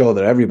the show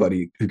that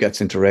everybody who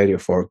gets into radio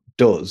for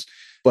does.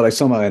 But I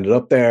somehow ended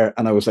up there,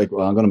 and I was like,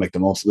 well, I'm going to make the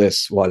most of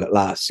this while it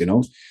lasts,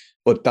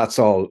 But that's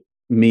all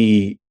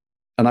me.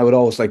 And I would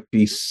always like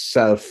be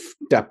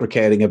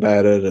self-deprecating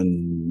about it,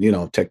 and,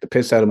 take the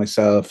piss out of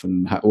myself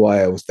and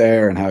why I was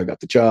there and how I got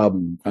the job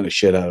and kind of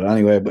shit out of it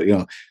anyway. But,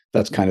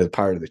 that's kind of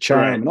part of the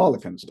charm and all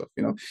that kind of stuff,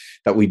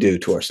 that we do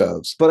to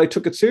ourselves. But I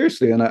took it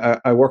seriously, and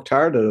I worked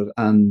hard at it.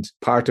 And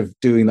part of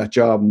doing that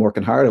job and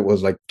working hard at it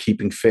was like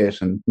keeping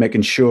fit and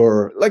making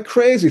sure, like,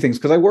 crazy things.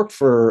 Because I worked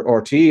for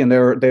RT, and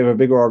they have a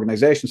bigger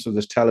organization, so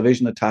there's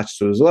television attached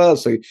to it as well.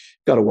 So you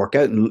got to work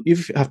out, and you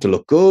have to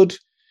look good.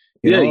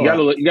 You got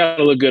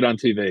to look good on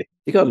TV.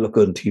 You got to look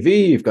good on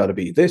TV. You've got to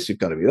be this. You've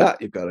got to be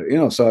that. You've got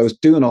to, So I was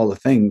doing all the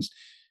things.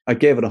 I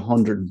gave it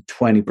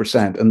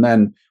 120%, and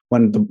then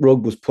when the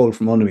rug was pulled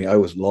from under me, I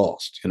was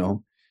lost.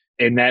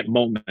 In that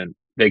moment,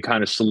 they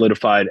kind of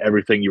solidified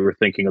everything you were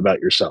thinking about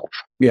yourself.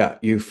 Yeah,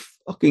 you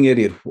fucking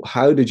idiot!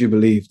 How did you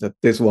believe that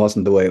this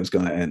wasn't the way it was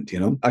going to end?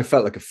 I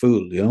felt like a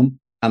fool.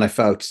 And I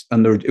felt,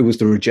 it was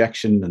the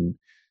rejection and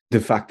the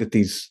fact that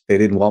they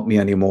didn't want me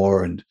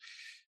anymore, and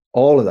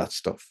all of that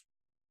stuff.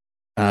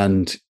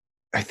 And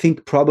I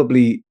think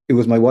probably it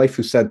was my wife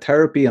who said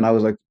therapy, and I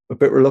was like a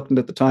bit reluctant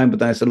at the time, but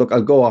then I said, look,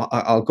 I'll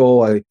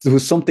go. There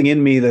was something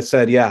in me that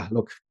said, yeah,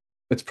 look,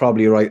 it's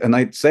probably right. And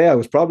I'd say I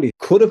was probably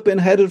could have been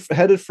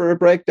headed for a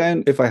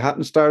breakdown if I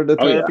hadn't started the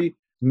therapy. Yeah.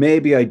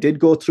 Maybe I did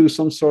go through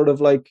some sort of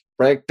like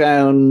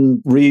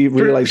breakdown,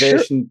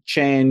 realization,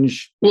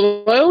 change.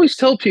 Well, I always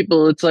tell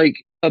people it's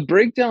like a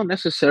breakdown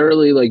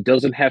necessarily like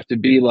doesn't have to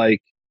be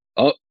like,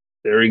 oh,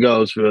 there he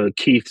goes,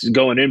 Keith's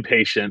going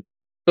impatient.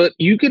 But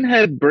you can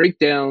have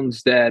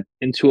breakdowns that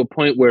into a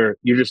point where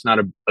you're just not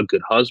a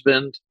good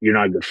husband, you're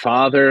not a good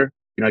father,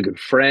 you're not a good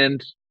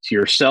friend to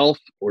yourself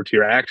or to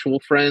your actual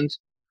friends.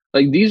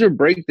 Like, these are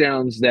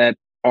breakdowns that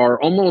are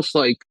almost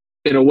like,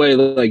 in a way,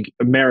 like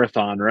a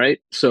marathon, right?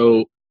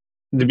 So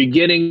the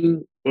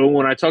beginning,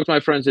 when I talk to my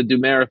friends that do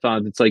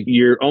marathons, it's like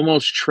you're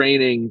almost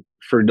training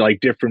for like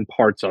different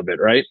parts of it,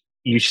 right?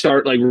 You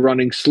start like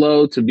running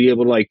slow to be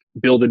able to like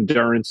build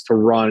endurance to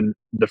run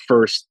the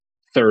first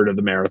third of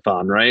the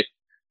marathon, right?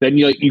 Then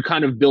you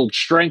kind of build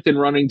strength in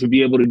running to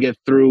be able to get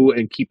through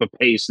and keep a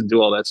pace and do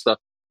all that stuff.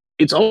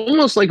 It's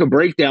almost like a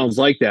breakdown's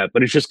like that,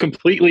 but it's just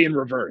completely in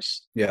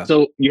reverse. Yeah.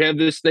 So you have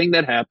this thing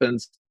that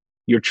happens.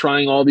 You're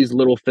trying all these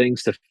little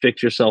things to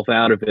fix yourself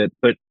out of it,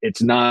 but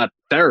it's not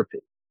therapy.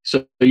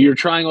 So you're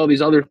trying all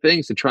these other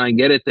things to try and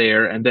get it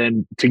there, and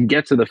then to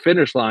get to the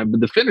finish line.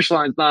 But the finish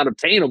line is not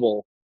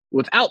obtainable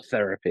without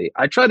therapy.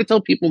 I try to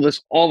tell people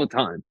this all the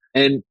time.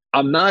 And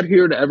I'm not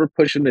here to ever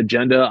push an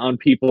agenda on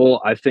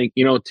people. I think,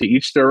 to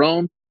each their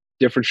own,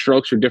 different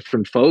strokes for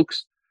different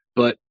folks.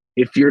 But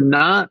if you're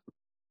not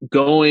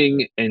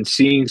going and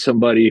seeing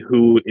somebody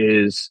who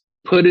is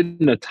put in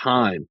the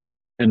time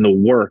and the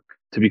work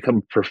to become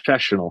a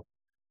professional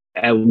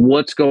at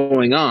what's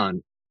going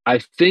on, I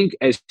think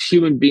as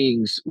human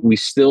beings, we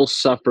still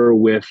suffer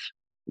with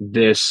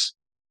this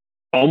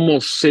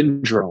almost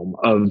syndrome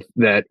of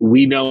that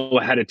we know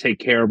how to take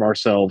care of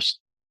ourselves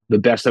the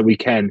best that we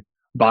can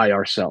by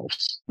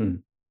ourselves.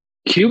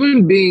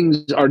 Human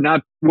beings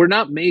we're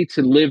not made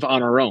to live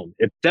on our own.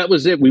 If that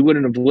was it, we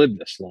wouldn't have lived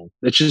this long.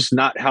 That's just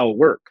not how it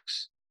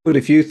works. But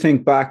if you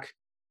think back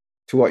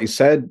to what you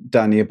said,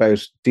 Danny,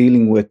 about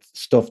dealing with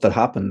stuff that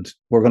happened,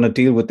 we're going to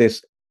deal with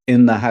this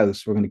in the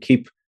house. We're going to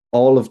keep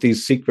all of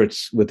these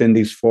secrets within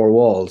these four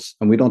walls,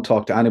 and we don't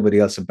talk to anybody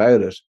else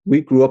about it.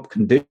 We grew up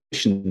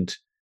conditioned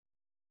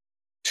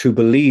to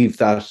believe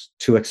that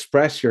to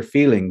express your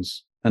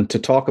feelings and to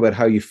talk about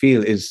how you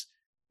feel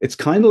it's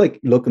kind of like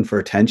looking for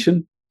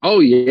attention. Oh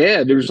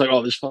yeah, there's like,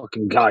 oh, this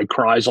fucking guy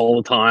cries all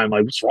the time.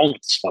 Like, what's wrong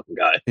with this fucking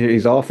guy?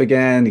 He's off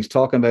again. He's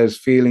talking about his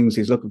feelings.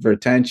 He's looking for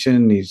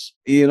attention.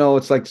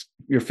 It's like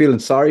you're feeling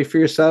sorry for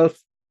yourself.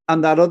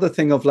 And that other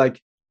thing of like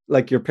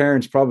your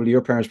parents probably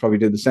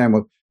did the same.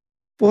 Well,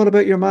 what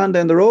about your man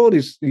down the road?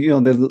 He's, they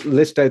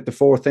list out the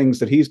four things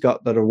that he's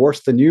got that are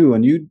worse than you,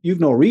 and you've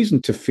no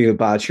reason to feel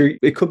bad. Sure,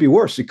 it could be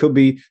worse. It could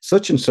be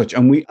such and such.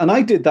 And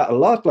I did that a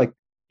lot. Like,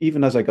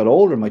 even as I got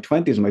older, in my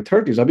 20s and my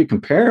 30s, I'd be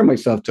comparing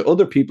myself to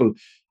other people.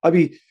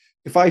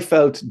 If I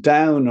felt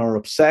down or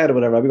upset or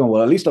whatever, I'd be going,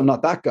 well, at least I'm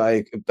not that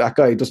guy. That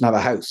guy doesn't have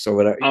a house or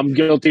whatever. I'm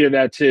guilty of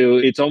that too.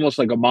 It's almost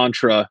like a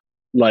mantra,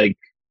 like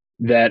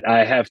that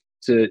I have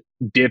to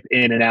dip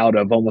in and out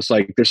of, almost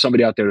like there's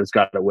somebody out there that's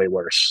got it way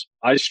worse.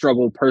 I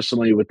struggle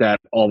personally with that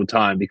all the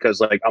time because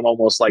like I'm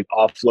almost like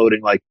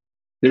offloading, like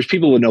there's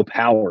people with no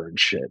power and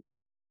shit.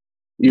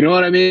 You know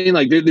what I mean?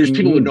 Like there's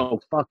people with no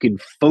fucking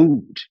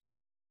food.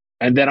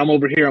 And then I'm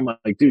over here, I'm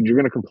like, dude, you're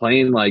going to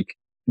complain like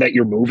that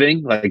you're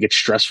moving, like it's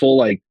stressful,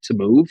 like to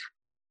move.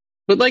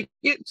 But like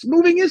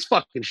moving is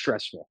fucking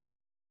stressful.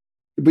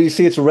 But you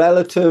see, it's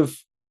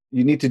relative.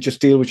 You need to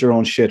just deal with your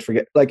own shit.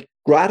 Forget, like,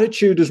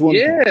 gratitude is one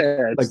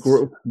thing.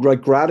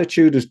 Like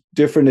gratitude is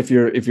different if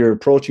you're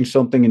approaching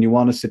something and you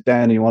want to sit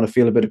down and you want to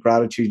feel a bit of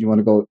gratitude. You want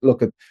to go,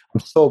 look, I'm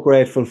so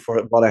grateful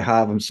for what I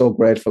have. I'm so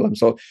grateful.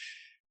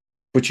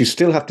 But you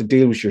still have to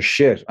deal with your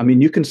shit. I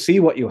mean, you can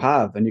see what you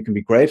have and you can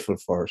be grateful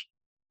for it.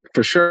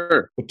 For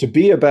sure. But to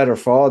be a better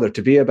father,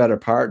 to be a better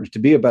partner, to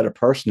be a better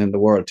person in the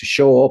world, to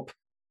show up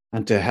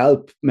and to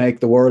help make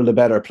the world a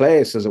better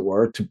place, as it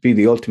were, to be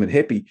the ultimate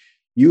hippie,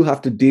 you have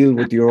to deal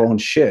with your own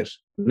shit.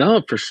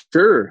 No, for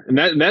sure.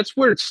 And that's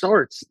where it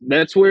starts.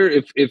 That's where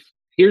if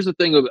here's the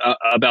thing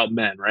about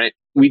men, right?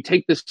 We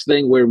take this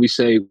thing where we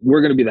say,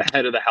 we're going to be the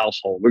head of the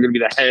household. We're going to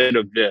be the head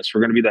of this.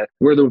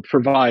 We're the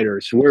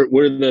providers. We're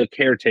the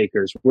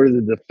caretakers. We're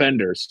the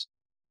defenders.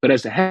 But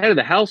as the head of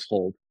the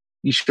household,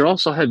 you should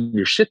also have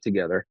your shit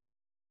together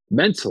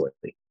mentally,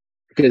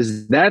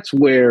 because that's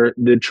where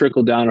the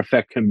trickle-down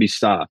effect can be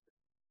stopped.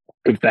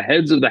 If the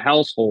heads of the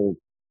household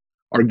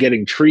are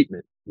getting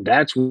treatment,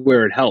 that's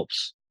where it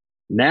helps.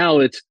 Now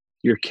it's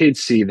your kids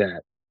see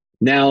that.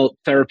 Now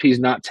therapy is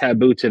not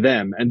taboo to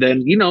them. And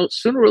then,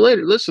 sooner or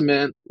later, listen,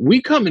 man,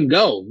 we come and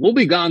go. We'll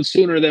be gone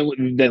sooner than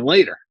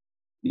later.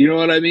 You know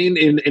what I mean?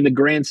 In the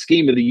grand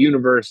scheme of the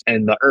universe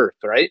and the earth,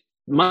 right?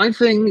 My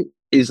thing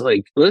is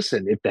like,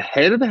 listen, if the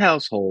head of the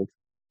household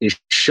is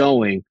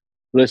showing,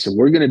 listen,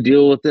 we're going to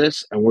deal with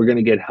this and we're going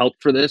to get help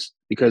for this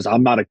because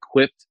I'm not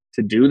equipped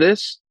to do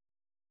this,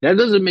 that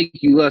doesn't make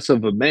you less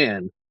of a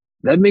man.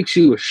 That makes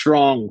you a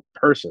strong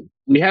person.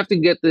 We have to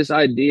get this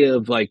idea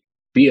of like,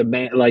 be a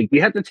man. Like, we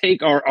have to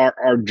take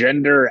our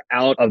gender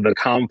out of the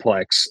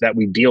complex that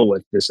we deal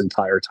with this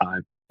entire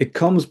time. It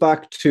comes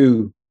back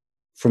to,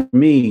 for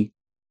me,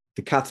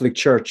 the Catholic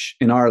Church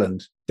in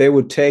Ireland. They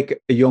would take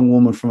a young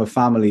woman from a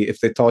family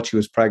if they thought she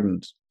was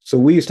pregnant. So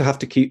we used to have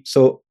to keep,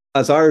 so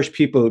as Irish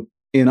people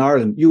in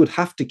Ireland, you would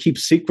have to keep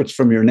secrets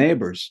from your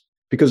neighbours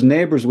because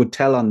neighbours would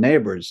tell on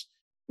neighbours.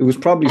 It was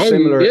probably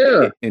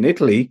similar in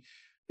Italy,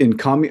 in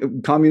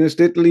communist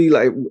Italy.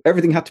 Like,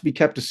 everything had to be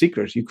kept a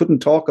secret. You couldn't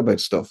talk about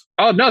stuff.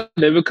 Oh, no,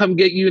 they would come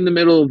get you in the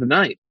middle of the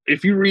night.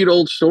 If you read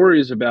old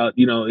stories about,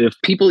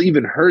 if people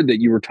even heard that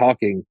you were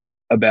talking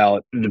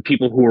about the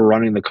people who were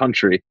running the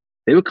country,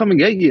 they would come and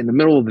get you in the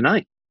middle of the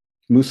night.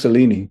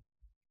 Mussolini.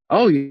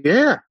 Oh,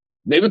 yeah.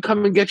 They would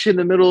come and get you in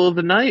the middle of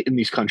the night in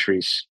these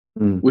countries,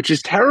 which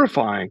is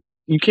terrifying.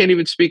 You can't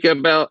even speak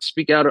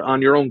out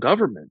on your own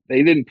government.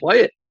 They didn't play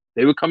it.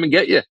 They would come and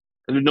get you,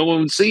 and then no one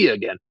would see you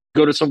again.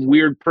 Go to some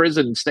weird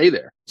prison and stay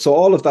there. So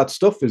all of that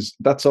stuff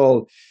that's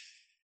all,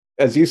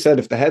 as you said,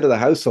 if the head of the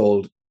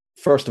household,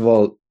 first of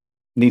all,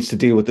 needs to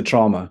deal with the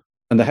trauma,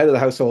 and the head of the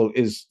household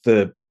is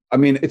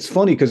it's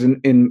funny because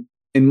in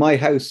my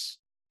house,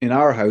 in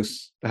our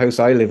house, the house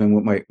I live in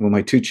with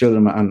my two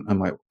children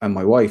and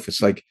my wife,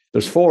 it's like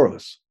there's four of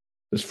us.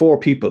 There's four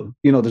people.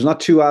 There's not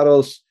two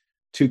adults,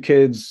 two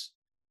kids,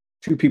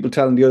 two people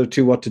telling the other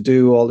two what to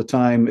do all the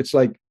time. It's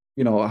like,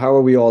 how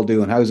are we all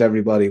doing? How's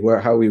everybody?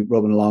 How are we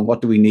rubbing along?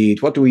 What do we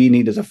need? What do we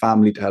need as a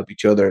family to help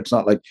each other? It's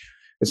not like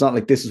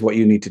this is what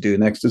you need to do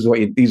next.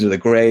 These are the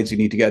grades you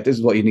need to get. This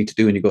is what you need to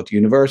do when you go to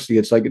university.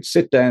 It's like, it's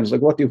sit down. It's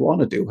like, what do you want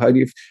to do? How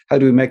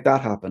do we make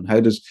that happen? How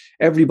does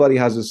everybody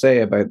has a say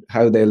about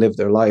how they live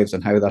their lives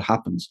and how that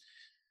happens?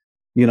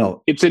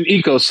 It's an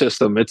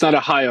ecosystem. It's not a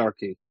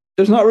hierarchy.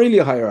 There's not really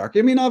a hierarchy.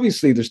 I mean,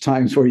 obviously there's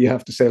times where you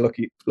have to say, look,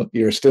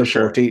 you're still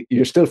 14.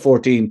 You're still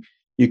 14.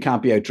 you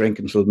can't be out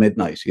drinking till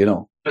midnight, you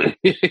know.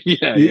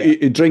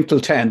 You drink till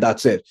 10,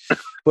 that's it.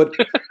 But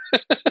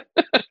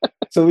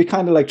so we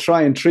kind of like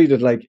try and treat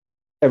it like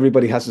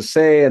everybody has a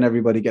say and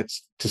everybody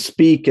gets to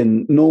speak,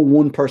 and no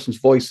one person's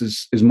voice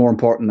is more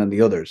important than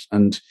the others.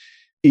 And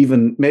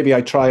even maybe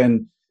I try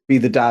and be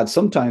the dad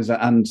sometimes,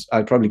 and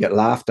I probably get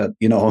laughed at,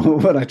 you know,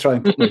 when I try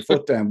and put my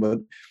foot down. But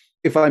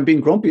if I'm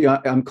being grumpy,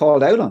 I'm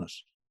called out on it.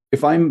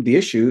 If I'm the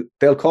issue,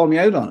 they'll call me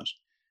out on it.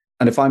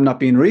 And if I'm not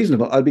being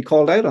reasonable, I'll be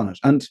called out on it.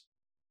 And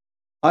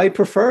I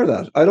prefer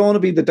that. I don't want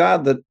to be the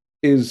dad that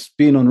is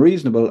being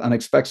unreasonable and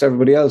expects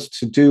everybody else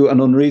to do an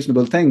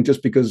unreasonable thing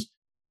just because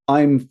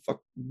I'm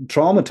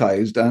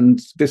traumatized and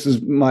this is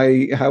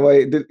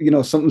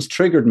something's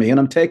triggered me and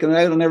I'm taking it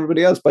out on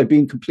everybody else by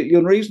being completely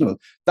unreasonable.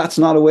 That's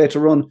not a way to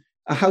run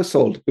a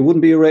household. It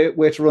wouldn't be a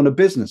way to run a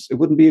business. It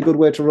wouldn't be a good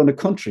way to run a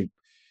country.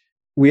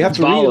 We have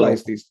to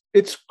realize these.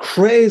 It's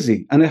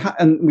crazy.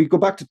 And we go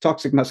back to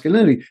toxic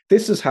masculinity.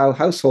 This is how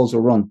households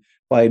are run,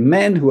 by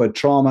men who had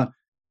trauma,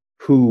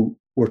 who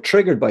were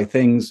triggered by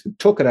things, who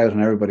took it out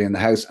on everybody in the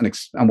house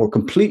and were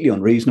completely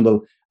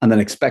unreasonable, and then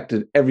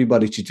expected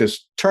everybody to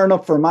just turn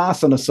up for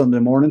mass on a Sunday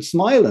morning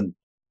smiling.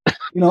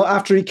 You know,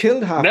 after he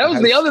killed half that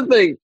was the other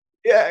thing.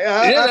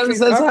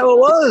 That's how it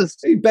was.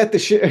 He bet the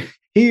shit.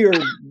 He or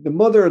the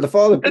mother or the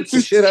father beats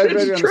the shit out of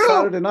everybody on a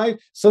Saturday night.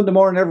 Sunday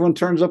morning, everyone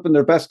turns up in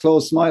their best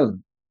clothes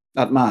smiling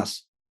at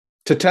mass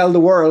to tell the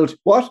world,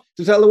 what?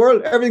 To tell the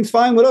world, everything's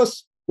fine with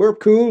us. We're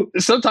cool.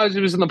 Sometimes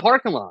it was in the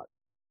parking lot.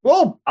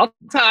 Well,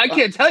 I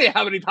can't tell you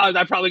how many times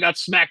I probably got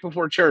smacked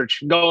before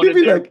church going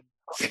in there. Like,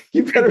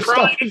 you better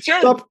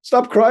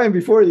stop crying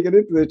before you get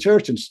into the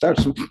church and start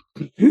some.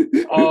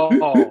 all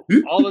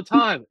the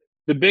time.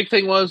 The big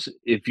thing was,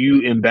 if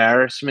you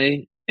embarrass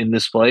me in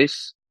this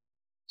place,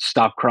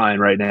 stop crying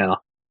right now.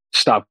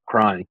 Stop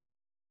crying.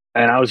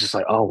 And I was just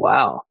like, oh,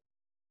 wow.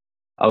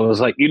 I was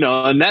like, you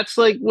know, and that's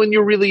like when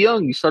you're really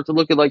young, you start to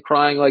look at like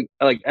crying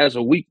like as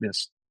a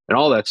weakness and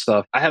all that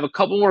stuff. I have a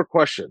couple more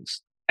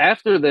questions.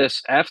 After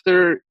this,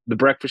 after the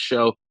breakfast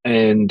show,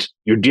 and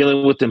you're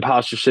dealing with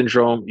imposter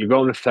syndrome, you're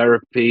going to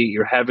therapy,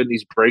 you're having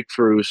these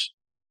breakthroughs,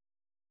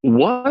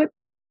 what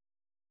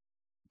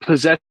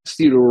possessed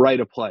you to write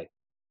a play?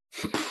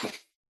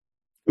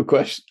 Good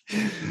question.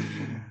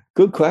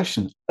 Good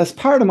question. As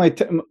part of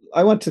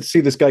I went to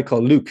see this guy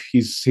called Luke.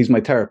 He's my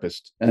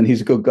therapist, and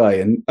he's a good guy.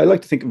 And I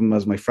like to think of him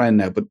as my friend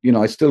now. But you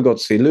know, I still go to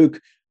see Luke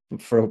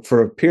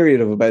for a period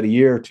of about a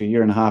year to a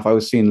year and a half. I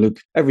was seeing Luke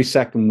every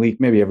second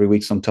week, maybe every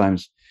week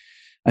sometimes.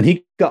 And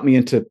he got me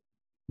into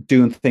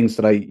doing things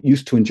that I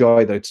used to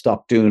enjoy that I'd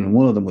stopped doing. And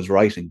one of them was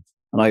writing.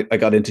 And I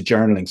got into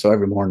journaling. So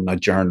every morning I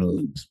journal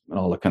and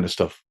all that kind of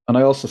stuff. And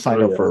I also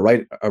signed up for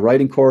a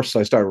writing course. So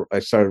I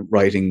started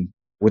writing.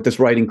 With this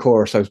writing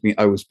course, I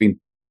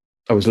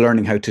was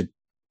learning how to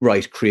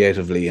write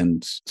creatively.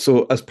 And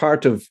so as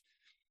part of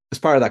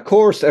that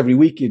course, every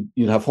week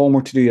you'd have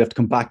homework to do. You have to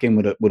come back in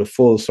with a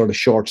full sort of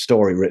short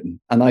story written.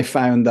 And I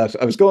found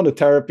that I was going to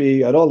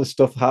therapy and all this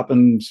stuff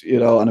happened, you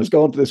know, and I was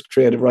going to this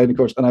creative writing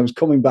course and I was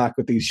coming back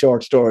with these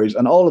short stories,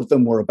 and all of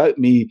them were about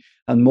me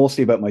and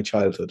mostly about my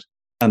childhood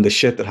and the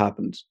shit that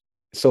happened.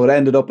 So it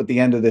ended up at the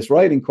end of this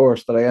writing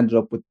course that I ended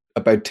up with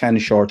about 10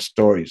 short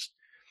stories.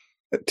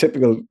 A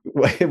typical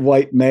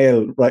white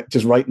male, right,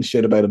 just writing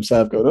shit about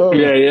himself, going, oh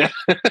yeah.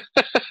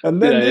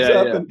 And then this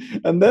happened,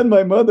 and then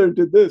my mother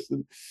did this.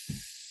 And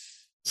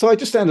so I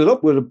just ended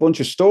up with a bunch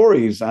of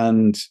stories,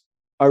 and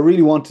I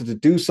really wanted to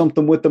do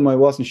something with them. I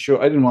wasn't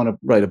sure. I didn't want to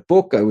write a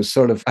book.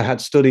 I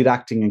had studied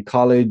acting in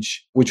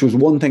college, which was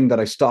one thing that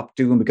I stopped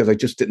doing because I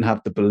just didn't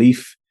have the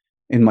belief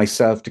in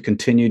myself to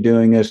continue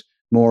doing it.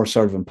 More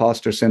sort of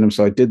imposter syndrome.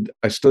 So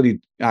I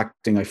studied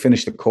acting. I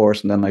finished the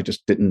course, and then I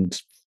just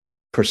didn't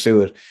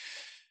pursue it.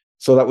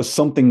 So that was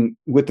something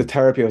with the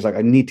therapy. I was like,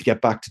 I need to get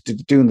back to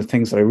doing the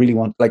things that I really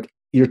want. Like,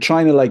 you're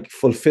trying to like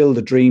fulfill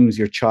the dreams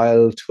your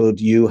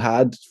childhood you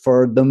had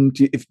for them.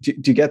 Do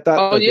you get that?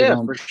 Oh, like, yeah,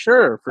 for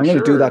sure. I'm going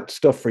to do that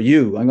stuff for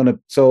you.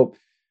 So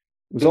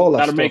it was all that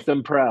stuff. Got to make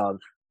them proud.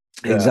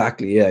 Yeah.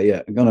 Exactly.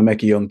 Yeah. I'm going to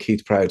make a young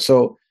Keith proud.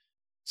 So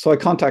I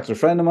contacted a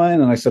friend of mine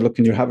and I said, look,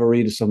 can you have a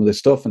read of some of this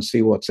stuff and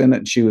see what's in it?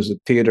 And she was a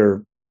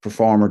theater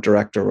performer,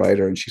 director,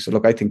 writer. And she said,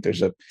 look, I think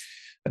there's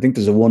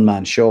a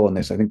one-man show on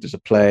this. I think there's a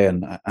play,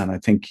 and I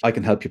think I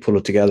can help you pull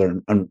it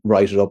together and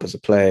write it up as a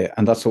play.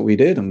 And that's what we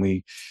did.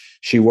 And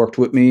she worked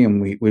with me,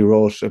 and we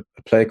wrote a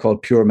play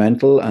called Pure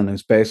Mental, and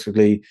it's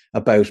basically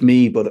about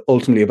me, but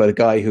ultimately about a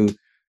guy who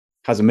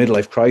has a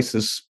midlife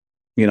crisis.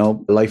 You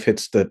know, life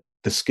hits the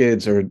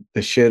skids or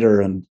the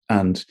shitter,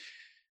 and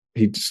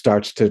he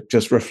starts to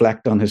just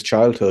reflect on his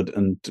childhood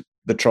and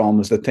the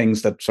traumas, the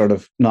things that sort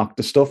of knocked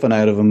the stuffing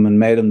out of him and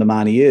made him the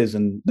man he is.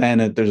 And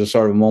then there's a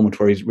sort of moment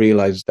where he's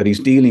realized that he's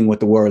dealing with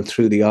the world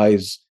through the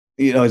eyes.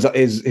 You know,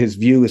 his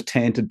view is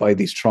tainted by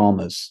these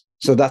traumas.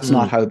 So that's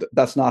not how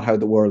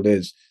the world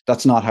is.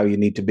 That's not how you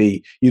need to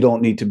be. You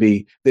don't need to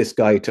be this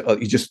guy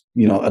you just,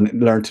 you know, and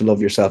learn to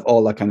love yourself,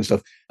 all that kind of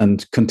stuff.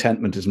 And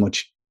contentment is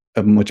much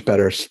a much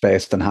better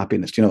space than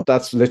happiness.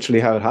 That's literally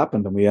how it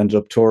happened. And we ended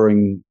up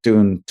touring,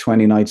 doing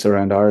 20 nights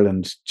around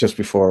Ireland just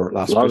before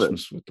last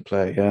Christmas with the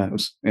play. Yeah, it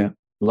was, yeah.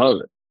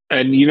 Love it.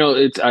 And,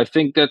 I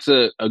think that's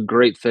a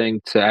great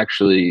thing to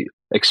actually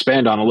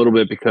expand on a little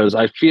bit, because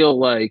I feel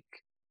like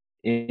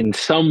in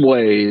some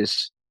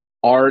ways,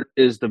 art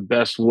is the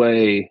best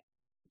way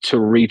to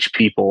reach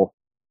people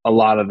a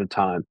lot of the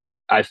time.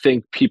 I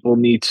think people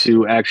need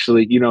to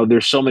actually,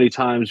 there's so many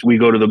times we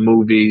go to the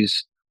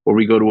movies or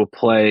we go to a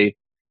play,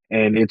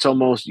 and it's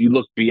almost, you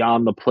look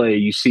beyond the play,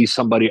 you see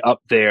somebody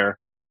up there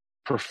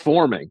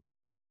performing,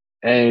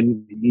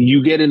 and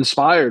you get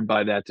inspired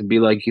by that to be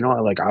like,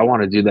 I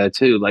want to do that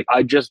too. Like,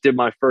 I just did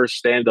my first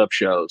stand-up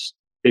shows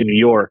in New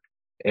York,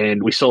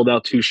 and we sold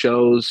out 2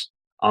 shows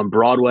on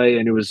Broadway,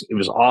 and it was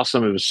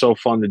awesome. It was so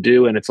fun to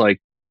do. And it's like,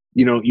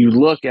 you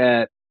look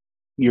at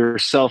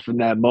yourself in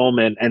that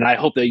moment, and I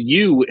hope that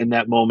you in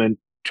that moment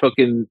took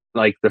in,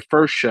 like, the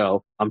first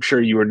show. I'm sure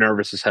you were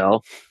nervous as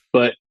hell,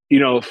 but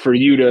for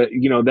you to,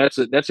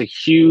 that's a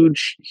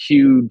huge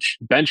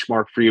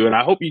benchmark for you. And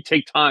I hope you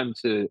take time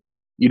to,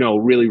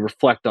 really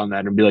reflect on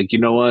that and be like, you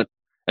know what,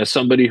 as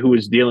somebody who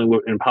is dealing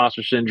with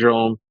imposter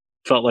syndrome,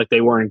 felt like they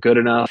weren't good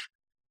enough,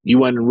 you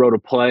went and wrote a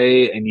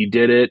play and you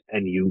did it,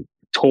 and you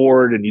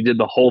toured and you did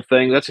the whole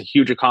thing. That's a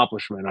huge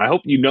accomplishment. I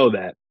hope you know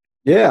that.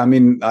 Yeah, I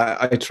mean,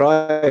 I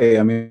try.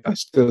 I mean, I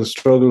still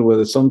struggle with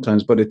it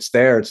sometimes, but it's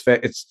there.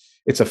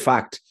 It's a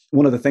fact.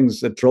 One of the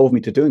things that drove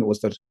me to doing it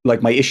was that,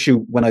 like, my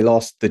issue when I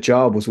lost the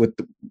job was with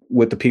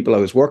the people I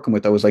was working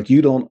with. I was like,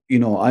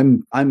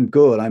 I'm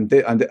good.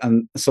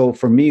 And so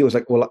for me, it was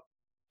like, well,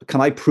 can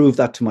I prove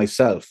that to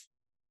myself?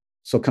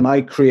 So can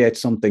I create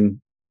something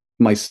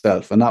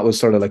myself? And that was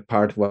sort of like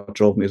part of what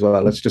drove me as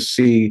well. Let's just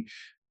see,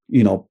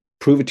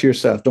 prove it to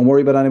yourself. Don't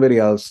worry about anybody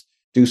else.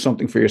 Do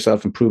something for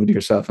yourself and prove it to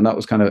yourself. And that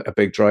was kind of a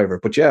big driver.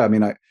 But yeah, I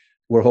mean,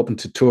 we're hoping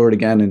to tour it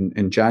again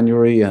in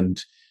January.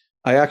 And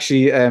I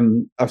actually,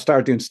 I've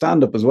started doing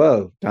stand-up as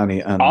well,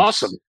 Danny. And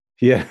awesome.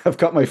 Yeah, I've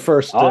got my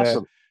first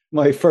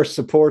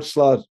support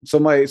slot.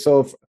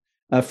 So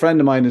a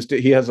friend of mine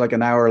he has like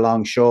an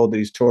hour-long show that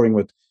he's touring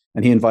with,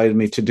 and he invited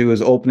me to do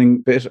his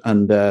opening bit.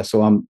 And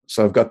so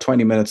I've got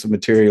 20 minutes of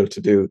material to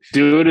do.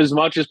 Do it as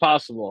much as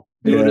possible.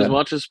 Do it as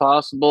much as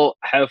possible.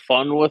 Have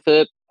fun with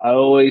it. I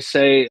always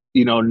say,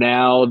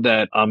 now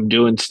that I'm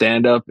doing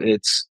stand-up,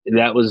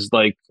 that was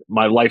like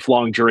my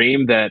lifelong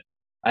dream, that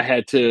I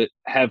had to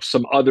have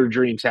some other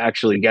dreams to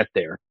actually get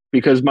there,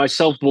 because my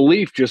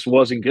self-belief just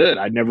wasn't good.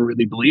 I never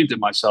really believed in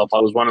myself. I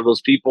was one of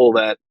those people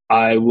that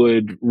I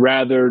would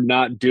rather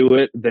not do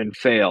it than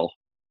fail.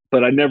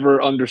 But I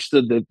never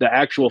understood that the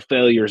actual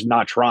failure is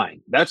not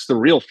trying. That's the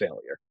real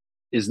failure,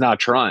 is not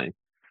trying.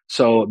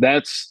 So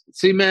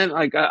man,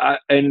 like I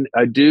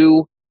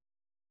do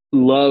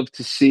love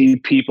to see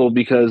people,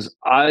 because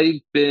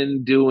I've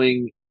been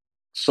doing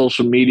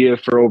social media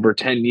for over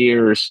 10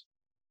 years.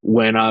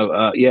 When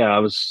I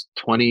was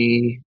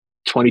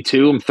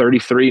 22, I'm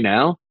 33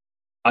 now.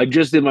 I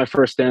just did my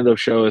first stand-up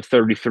show at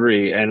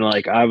 33, and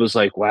like I was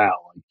like, wow,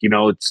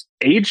 it's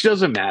age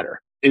doesn't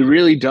matter. It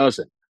really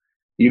doesn't.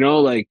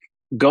 Like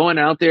going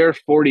out there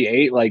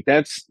 48, like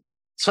that's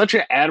such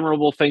an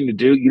admirable thing to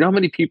do. You know how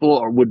many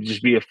people would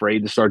just be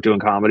afraid to start doing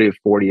comedy at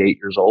 48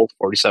 years old,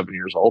 47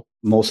 years old?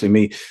 Mostly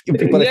me.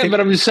 But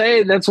I'm just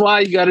saying, that's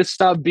why you got to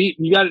stop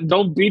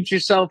don't beat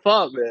yourself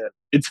up, man.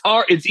 It's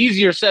hard. It's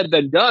easier said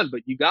than done,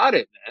 but you got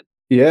it, man.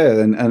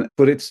 Yeah.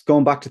 But it's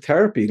going back to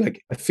therapy.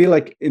 Like, I feel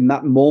like in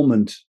that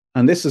moment,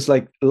 and this is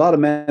like a lot of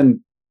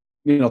men,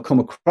 come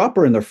a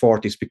cropper in their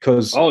 40s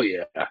because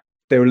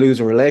they lose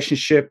a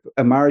relationship,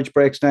 a marriage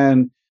breaks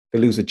down, they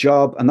lose a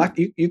job, and that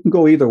you can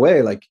go either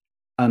way. Like,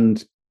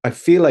 and I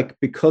feel like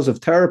because of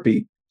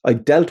therapy, I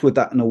dealt with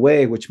that in a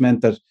way which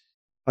meant that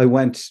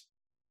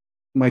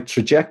my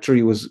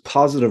trajectory was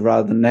positive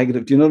rather than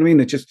negative. Do you know what I mean?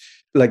 It just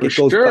like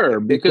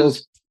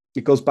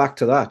it goes back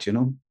to that,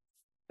 And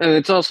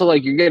it's also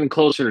like you're getting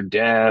closer to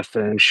death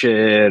and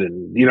shit.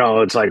 And,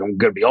 it's like, I'm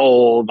going to be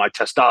old. My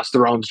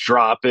testosterone's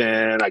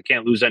dropping. I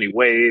can't lose any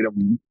weight.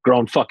 I'm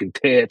growing fucking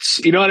tits.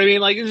 You know what I mean?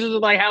 Like, it's just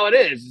like how it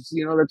is. It's,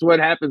 that's what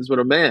happens with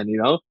a man,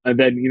 And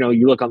then,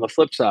 you look on the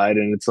flip side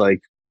and it's like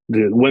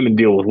the women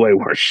deal with way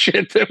worse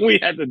shit than we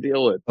had to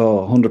deal with.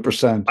 Oh,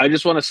 100%. I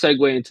just want to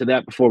segue into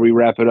that before we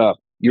wrap it up.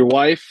 Your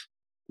wife,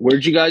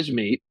 where'd you guys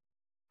meet?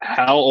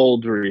 How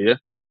old were you?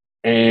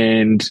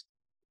 And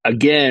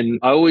again,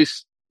 I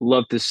always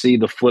love to see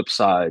the flip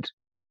side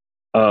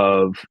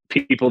of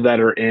people that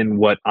are in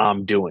what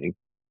I'm doing,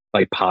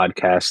 like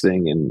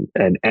podcasting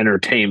and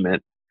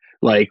entertainment.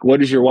 Like, what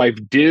does your wife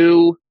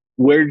do?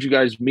 Where did you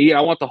guys meet?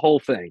 I want the whole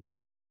thing.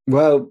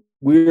 Well,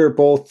 we're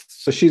both,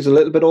 so she's a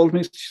little bit older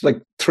than me. She's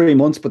like 3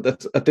 months, but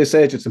at this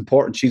age, it's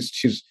important.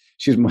 She's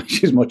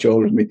much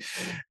older than me.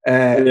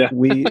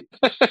 We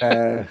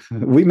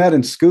met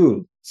in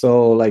school.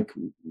 So like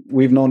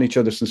we've known each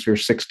other since we were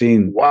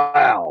 16.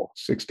 Wow.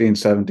 16,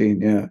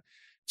 17. Yeah.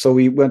 So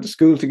we went to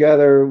school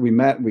together. We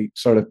met, we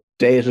sort of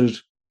dated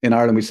in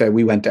Ireland. We say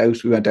we went out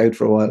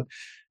for a while,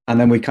 and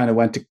then we kind of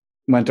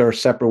went our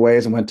separate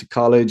ways and went to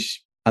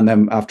college. And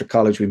then after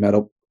college, we met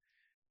up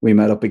we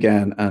met up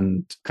again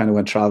and kind of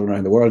went traveling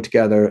around the world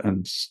together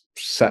and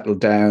settled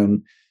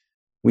down.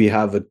 We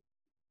have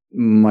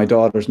my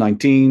daughter's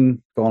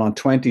 19, going on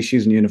 20.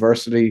 She's in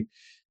university.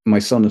 My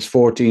son is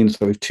 14, so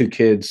we have 2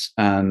 kids.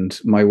 And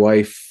my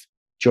wife,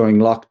 during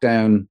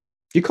lockdown,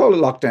 you call it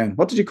lockdown.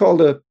 What did you call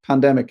the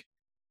pandemic?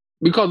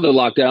 We called it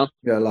lockdown.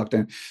 Yeah,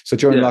 lockdown. So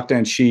during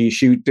lockdown,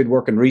 she did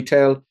work in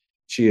retail.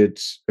 She had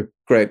a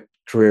great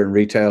career in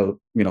retail,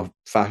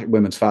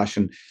 women's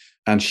fashion.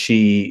 And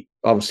she,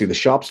 obviously the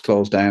shops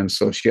closed down,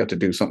 so she had to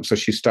do something. So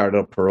she started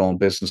up her own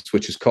business,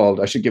 which is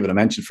called, I should give it a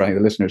mention for any of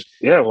the listeners.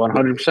 Yeah,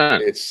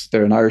 100%.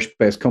 They're an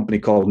Irish-based company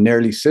called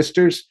Nearly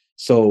Sisters.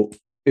 So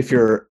if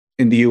you're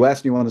in the US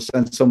and you want to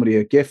send somebody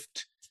a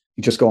gift,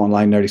 you just go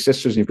online, Nearly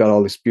Sisters, and you've got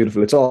all this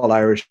beautiful, it's all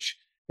Irish,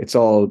 it's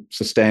all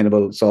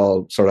sustainable, it's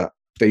all sort of,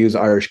 they use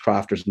Irish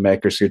crafters and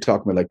makers. So you're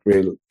talking about like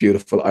real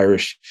beautiful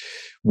Irish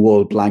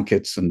wool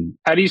blankets. And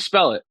how do you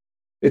spell it?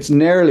 It's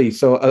Nearly,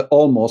 so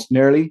almost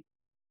Nearly.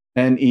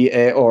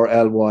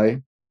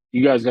 Nearly.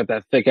 You guys got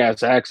that thick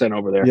ass accent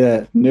over there.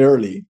 Yeah,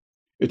 Nearly.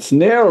 It's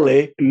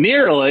Nearly.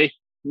 Nearly.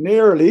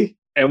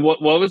 And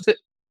what was it?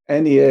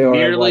 Nearly.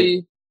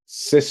 Nearly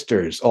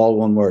Sisters, all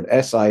one word.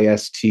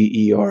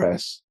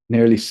 Sisters.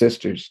 Nearly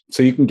Sisters.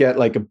 So you can get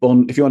like if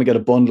you want to get a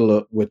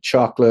bundle with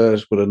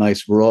chocolate, with a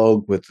nice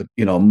rug, with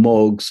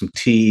mug, some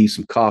tea,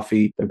 some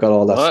coffee. They've got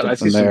all that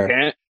stuff in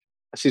there.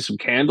 I see some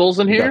candles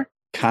in here.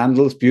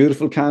 Candles,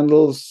 beautiful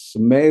candles,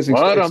 amazing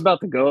stuff.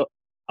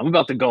 I'm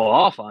about to go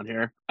off on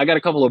here. I got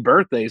a couple of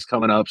birthdays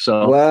coming up,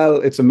 so well,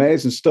 it's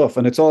amazing stuff,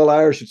 and it's all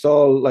Irish. It's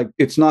all like,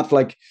 it's not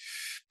like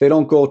they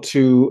don't go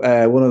to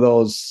one of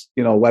those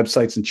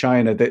websites in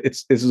China.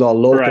 This is all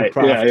local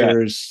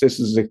crafters.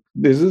 Yeah.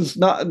 This is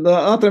not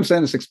that I'm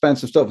saying it's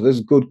expensive stuff. This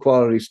is good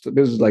quality stuff.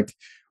 This is like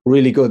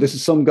really good. This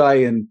is some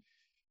guy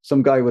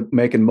with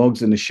making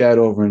mugs in the shed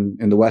over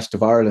in the west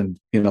of Ireland,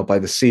 by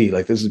the sea.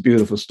 Like, this is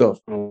beautiful stuff.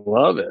 I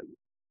love it.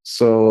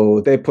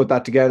 So they put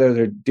that together.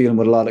 They're dealing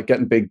with a lot of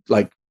getting big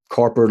like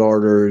corporate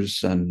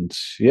orders, and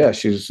yeah,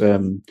 she's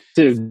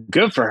dude,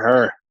 good for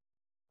her.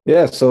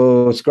 Yeah,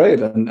 so it's great,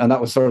 and that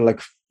was sort of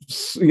like,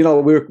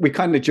 we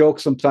kind of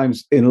joke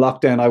sometimes. In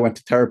lockdown, I went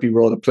to therapy,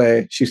 wrote a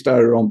play. She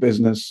started her own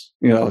business,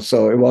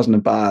 so it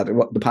wasn't bad.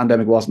 The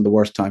pandemic wasn't the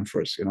worst time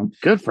for us,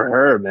 Good for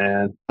her,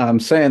 man. I'm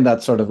saying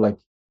that sort of like,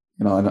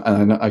 and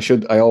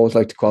I always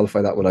like to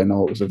qualify that with, I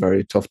know it was a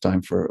very tough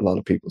time for a lot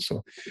of people.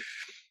 So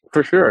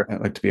for sure, I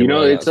like to be.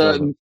 It's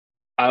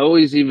I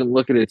always even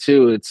look at it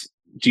too.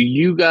 Do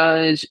you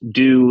guys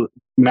do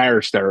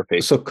marriage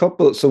therapy? So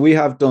we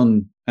have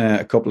done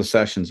a couple of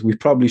sessions. We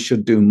probably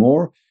should do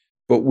more,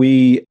 but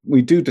we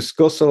do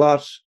discuss a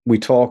lot. We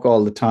talk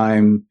all the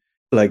time,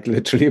 like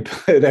literally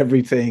about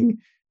everything.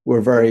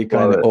 We're very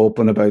kind of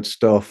open about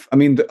stuff. I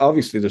mean,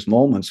 obviously there's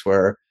moments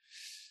where,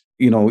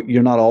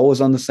 you're not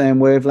always on the same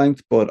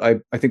wavelength, but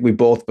I think we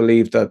both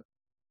believe that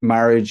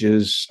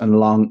marriages and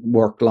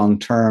long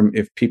term,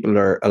 if people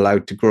are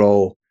allowed to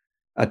grow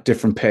at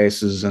different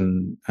paces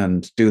and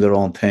do their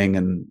own thing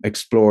and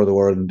explore the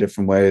world in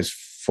different ways,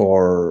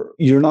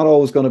 you're not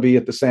always going to be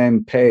at the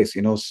same pace,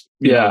 you're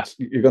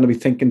going to be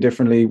thinking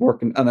differently,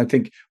 working. And I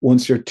think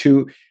once you're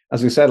two,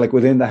 as we said, like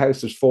within the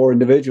house, there's 4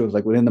 individuals,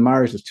 like within the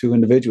marriage, there's 2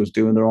 individuals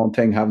doing their own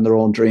thing, having their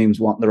own dreams,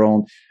 wanting their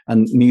own,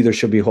 and neither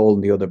should be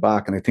holding the other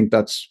back. And I think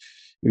that's,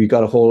 you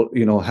got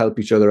to help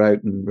each other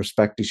out and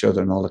respect each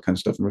other and all that kind of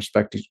stuff, and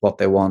respect what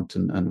they want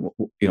and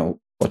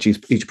what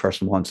each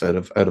person wants out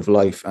of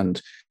life.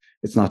 And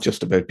it's not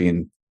just about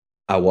being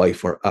a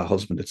wife or a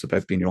husband. It's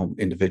about being your own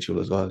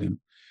individual as well.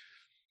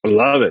 I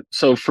love it.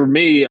 So for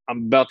me,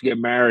 I'm about to get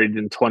married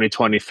in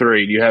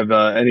 2023. Do you have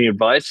any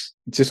advice?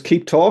 Just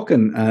keep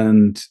talking.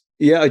 And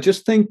yeah, I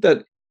just think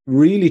that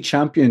really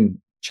champion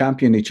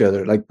each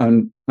other. Like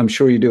I'm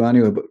sure you do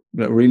anyway,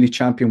 but really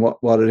champion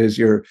what it is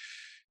your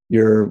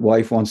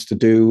wife wants to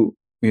do,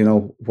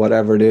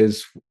 whatever it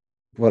is,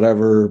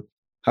 however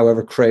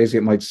crazy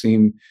it might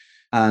seem.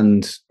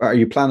 And are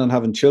you planning on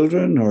having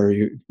children, or are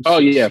you? Oh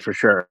yeah, for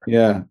sure.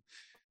 Yeah.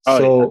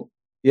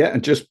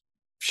 And just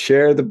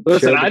share the.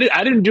 Listen, I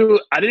didn't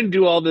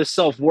do all this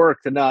self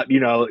work to not have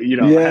a kid.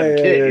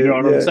 You know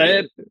what I'm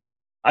saying?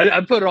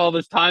 I put all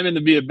this time in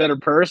to be a better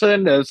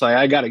person. It's like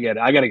I gotta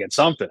get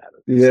something out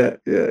of it.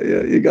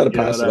 Yeah. You got to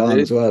pass it on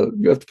as well.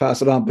 You have to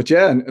pass it on. But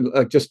yeah, and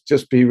like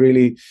just be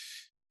really.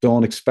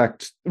 Don't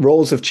expect,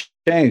 roles have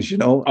changed,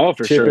 Oh,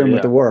 for chip sure. in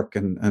with the work,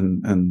 and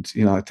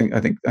I think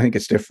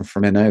it's different for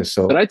me now.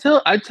 So, but I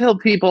tell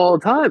people all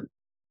the time,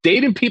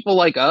 dating people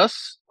like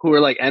us who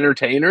are like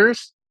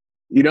entertainers,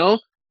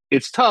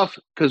 it's tough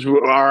because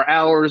our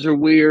hours are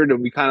weird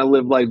and we kind of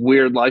live like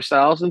weird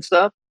lifestyles and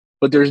stuff.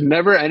 But there's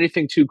never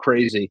anything too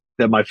crazy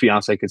that my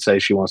fiance could say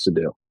she wants to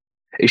do.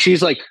 If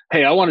she's like,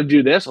 "Hey, I want to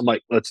do this," I'm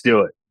like, "Let's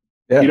do it."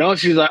 Yeah.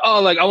 She's like,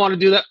 "Oh, like I want to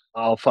do that."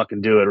 I'll fucking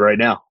do it right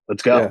now.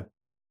 Let's go. Yeah.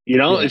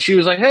 And she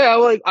was like, "Hey, I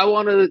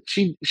want to."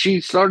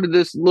 She started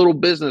this little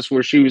business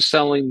where she was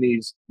selling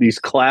these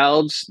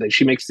clouds. That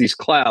she makes these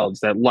clouds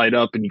that light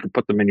up, and you can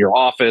put them in your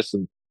office.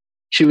 And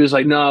she was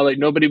like, "No, like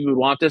nobody would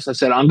want this." I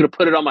said, "I'm going to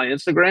put it on my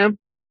Instagram."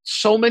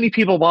 So many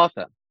people bought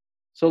them.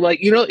 So like,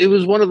 it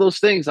was one of those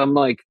things. I'm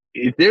like,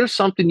 if there's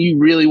something you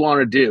really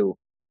want to do,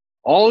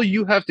 all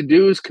you have to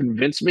do is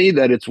convince me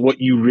that it's what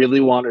you really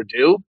want to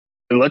do,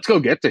 and let's go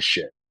get this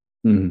shit.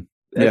 Mhm.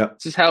 Yeah.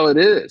 That's just how it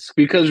is,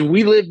 because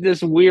we live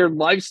this weird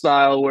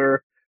lifestyle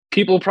where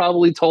people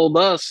probably told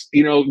us,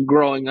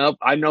 growing up,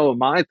 I know of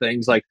my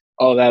things like,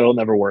 oh, that'll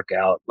never work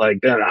out. Like,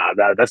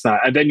 that's not.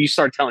 And then you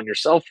start telling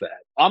yourself that.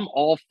 I'm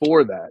all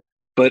for that.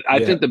 But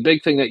I think the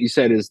big thing that you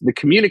said is the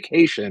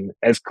communication,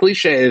 as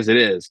cliche as it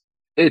is,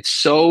 it's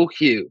so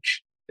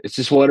huge. It's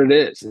just what it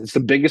is. It's the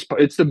biggest.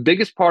 It's the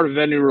biggest part of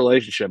any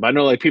relationship. I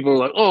know, like, people are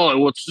like, "Oh,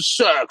 what's the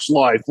sex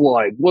life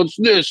like? What's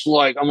this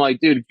like?" I'm like,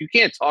 dude, if you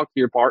can't talk to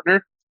your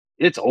partner,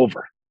 it's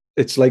over.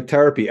 It's like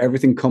therapy.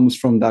 Everything comes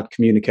from that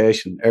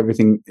communication.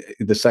 Everything,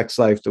 the sex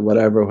life, the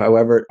whatever,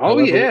 however.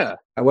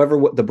 However,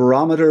 what the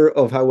barometer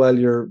of how well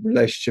your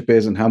relationship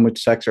is and how much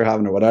sex you're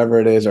having or whatever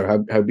it is, or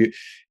how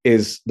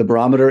is the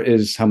barometer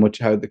is how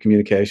the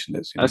communication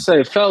is. I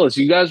say, fellas,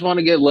 you guys want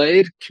to get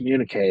laid?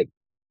 Communicate.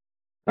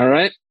 All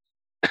right.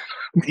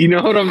 You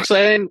know what I'm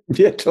saying?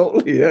 Yeah,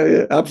 totally.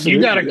 Yeah, absolutely.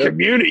 You gotta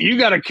communicate. You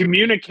gotta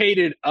communicate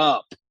it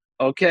up.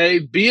 Okay,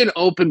 be an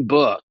open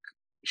book.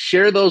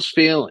 Share those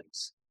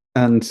feelings.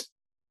 And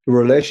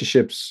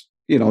relationships,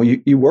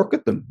 you work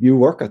at them. You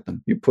work at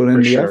them. You put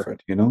in the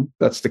effort.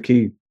 That's the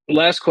key.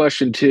 Last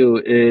question too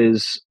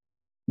is: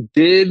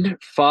 did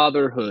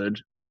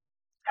fatherhood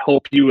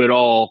help you at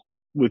all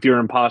with your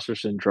imposter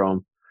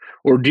syndrome,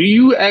 or do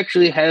you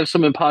actually have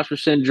some imposter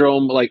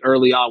syndrome like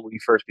early on when you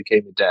first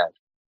became a dad?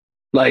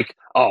 Like,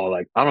 oh,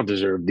 like, I don't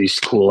deserve these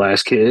cool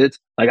ass kids.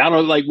 Like, I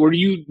don't like, were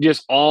you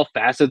just all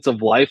facets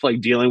of life,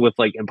 like dealing with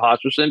like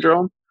imposter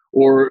syndrome?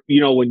 Or,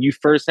 when you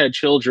first had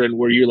children,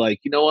 where you're like,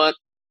 you know what?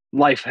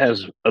 Life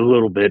has a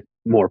little bit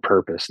more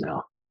purpose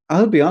now.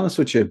 I'll be honest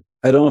with you.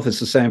 I don't know if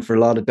it's the same for a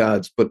lot of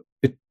dads, but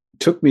it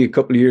took me a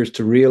couple of years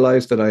to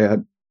realize that I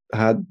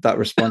had that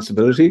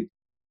responsibility.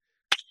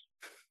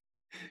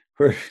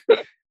 Where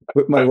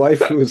with my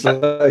wife, who was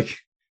like,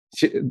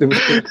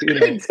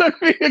 it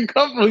took me a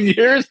couple of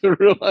years to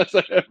realize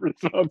I have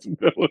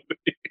responsibility.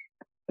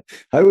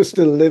 I was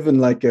still living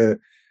like a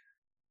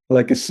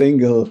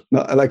single,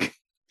 not like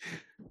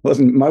I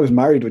was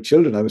married with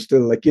children. I was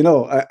still like,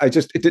 I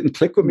just, it didn't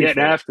click with me.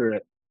 Getting after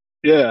it.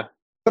 Yeah.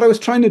 But I was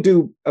trying to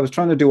do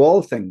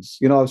all things.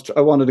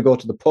 I wanted to go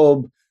to the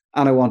pub,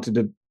 and I wanted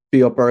to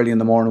be up early in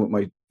the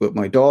morning with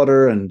my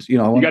daughter, and you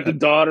got the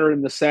daughter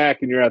in the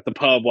sack, and you're at the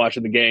pub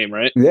watching the game,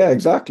 right? Yeah,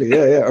 exactly.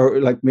 Yeah. Or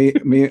like me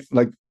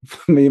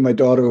and my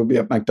daughter would be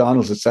at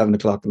McDonald's at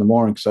 7:00 in the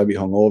morning because I'd be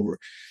hungover.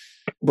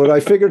 But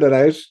I figured it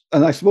out,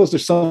 and I suppose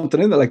there's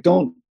something in there. Like,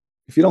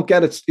 if you don't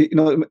get it,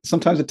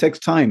 sometimes it takes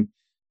time,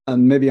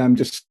 and maybe I'm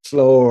just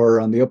slower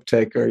on the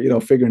uptake,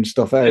 or figuring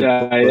stuff out.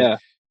 Yeah.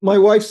 My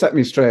wife set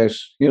me straight,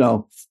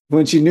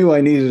 when she knew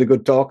I needed a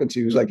good talking to.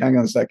 She was like, hang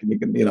on a second, you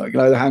can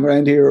either hang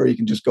around here or you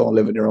can just go and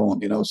live on your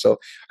own, So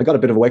I got a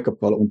bit of a wake up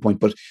call at one point,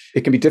 but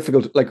it can be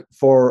difficult. Like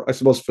I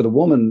suppose for the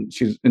woman,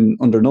 she's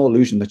under no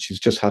illusion that she's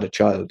just had a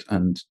child,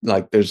 and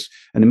like there's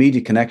an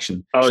immediate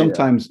connection.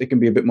 Sometimes it can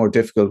be a bit more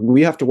difficult.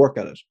 We have to work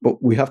at it,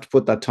 but we have to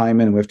put that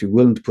time in, and we have to be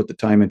willing to put the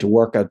time in to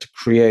work at, to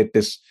create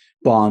this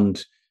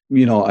bond.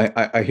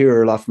 I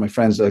hear a lot from my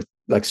friends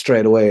like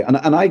straight away, and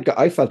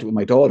I felt it with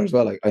my daughter as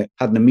well. Like I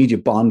had an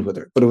immediate bond with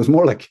her, but it was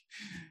more like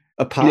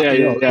a pal,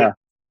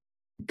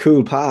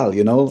 cool pal,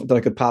 that I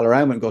could pal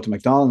around with and go to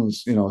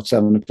McDonald's, at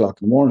 7:00 in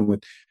the morning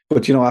with.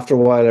 But after a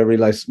while, I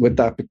realized with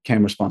that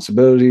became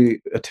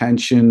responsibility,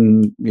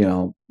 attention,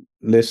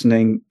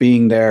 listening,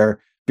 being there,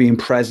 being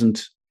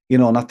present,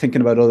 not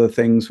thinking about other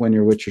things when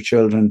you're with your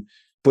children.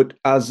 But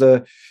I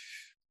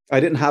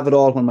didn't have it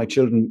all when my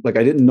children, like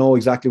I didn't know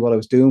exactly what I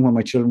was doing when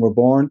my children were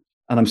born.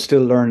 And I'm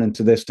still learning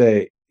to this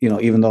day,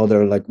 even though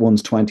they're like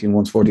one's 20 and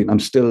one's 14, I'm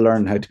still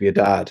learning how to be a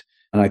dad.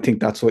 And I think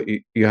that's what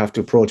you have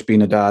to approach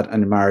being a dad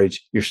and a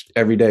marriage.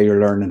 Every day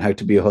you're learning how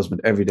to be a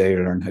husband. Every day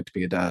you're learning how to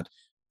be a dad.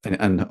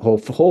 And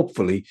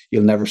hopefully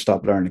you'll never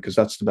stop learning, because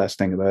that's the best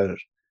thing about it.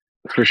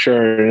 For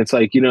sure. And it's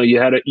like, you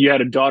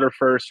had a daughter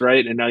first,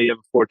 right? And now you have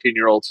a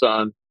 14-year-old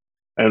son.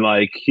 And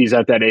like, he's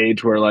at that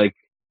age where like,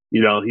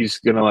 he's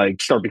going to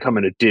like start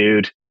becoming a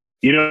dude.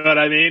 You know what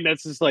I mean?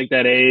 That's just like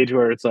that age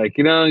where it's like,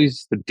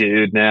 he's the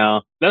dude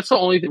now. That's the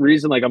only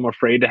reason like I'm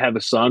afraid to have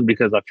a son,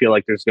 because I feel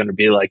like there's going to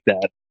be like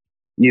that,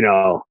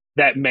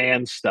 that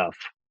man stuff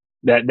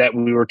that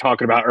we were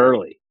talking about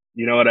early.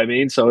 You know what I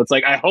mean? So it's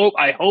like, I hope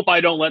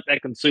I don't let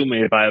that consume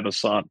me if I have a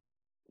son.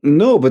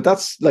 No, but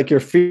that's like, your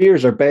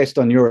fears are based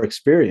on your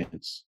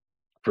experience.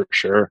 For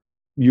sure.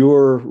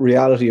 Your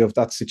reality of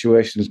that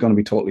situation is going to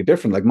be totally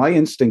different. Like my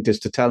instinct is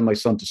to tell my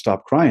son to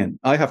stop crying.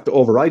 I have to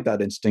override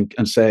that instinct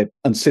and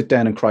sit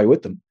down and cry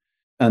with them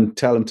and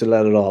tell him to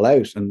let it all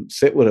out and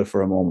sit with it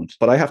for a moment.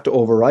 But I have to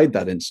override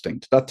that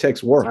instinct. That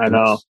takes work. I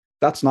know.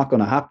 That's not going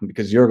to happen,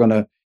 because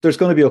there's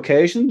going to be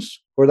occasions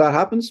where that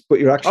happens, but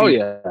you're actually,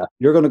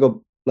 you're going to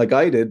go like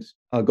I did.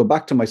 I'll go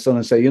back to my son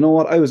and say, you know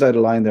what? I was out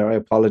of line there. I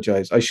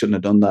apologize. I shouldn't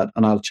have done that.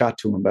 And I'll chat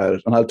to him about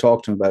it, and I'll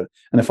talk to him about it.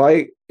 And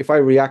if I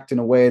react in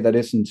a way that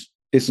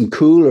isn't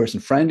cool or isn't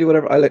friendly,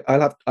 whatever,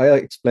 I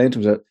explain to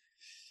him that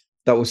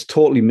that was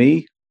totally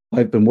me.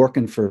 I've been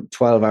working for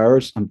 12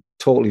 hours. I'm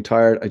totally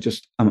tired.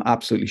 I'm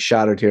absolutely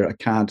shattered here. I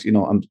can't,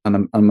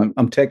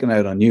 I'm taking it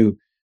out on you.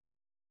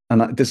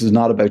 And this is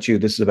not about you.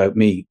 This is about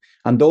me.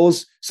 And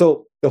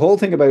so the whole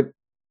thing about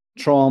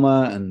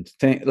trauma and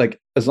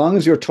as long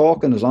as you're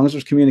talking, as long as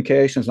there's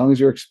communication, as long as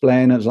you're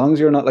explaining, as long as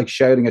you're not like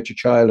shouting at your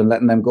child and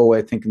letting them go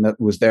away thinking that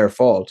it was their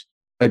fault.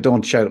 I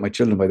don't shout at my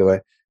children, by the way.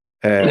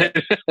 No,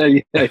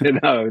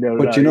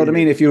 but you know what I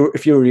mean? If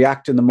you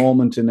react in the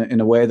moment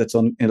in a way that's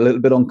a little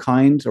bit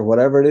unkind or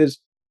whatever it is,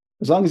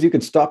 as long as you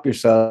can stop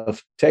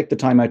yourself, take the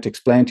time out to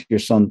explain to your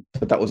son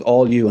that was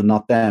all you and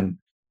not them,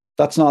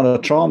 that's not a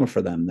trauma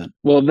for them then.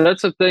 Well,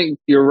 that's the thing.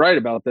 You're right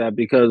about that,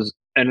 because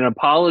an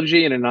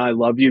apology and an I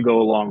love you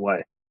go a long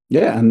way.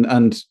 Yeah,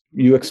 and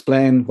you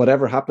explain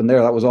whatever happened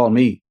there, that was all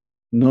me.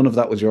 None of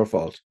that was your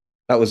fault.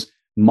 That was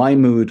my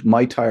mood,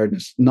 my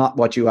tiredness, not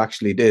what you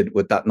actually did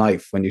with that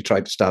knife when you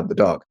tried to stab the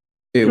dog.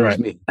 It was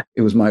me.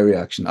 It was my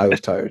reaction. I was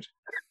tired.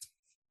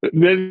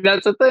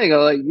 That's the thing.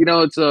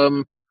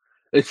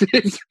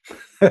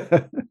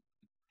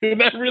 Did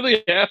that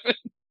really happen?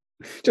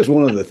 Just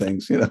one of the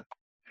things,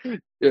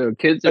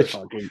 Kids are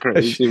fucking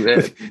crazy,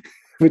 man.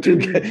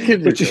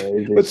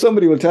 But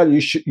somebody will tell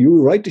you, you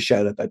were right to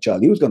shout at that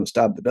child. He was going to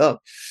stab the dog.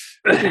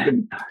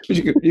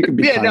 You can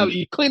be kind. No,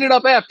 you clean it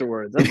up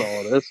afterwards. That's all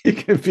it is. You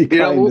can be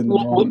kind in the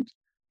moment.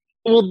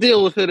 We'll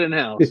deal with it in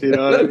house. You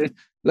know what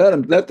I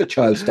mean? Let the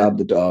child stab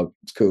the dog.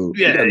 It's cool.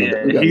 Yeah,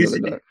 he's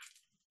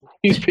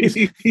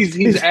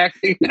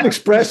acting. He's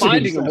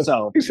expressing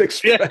himself. He's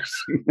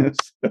expressing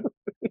himself.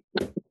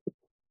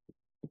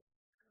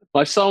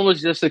 My son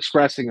was just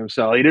expressing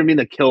himself. He didn't mean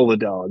to kill the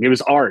dog. It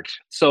was art.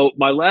 So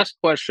my last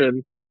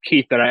question,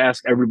 Keith, that I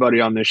ask everybody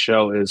on this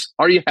show is,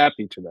 are you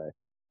happy today?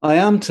 I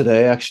am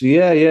today, actually.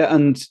 Yeah.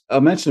 And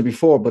I mentioned it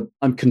before, but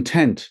I'm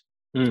content.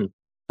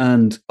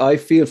 And I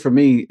feel for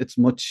me, it's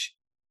a much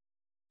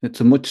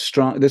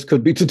strong, this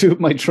could be to do with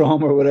my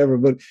trauma or whatever,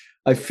 but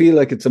I feel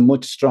like it's a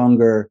much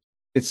stronger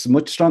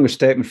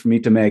statement for me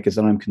to make, is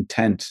that I'm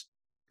content.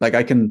 Like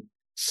I can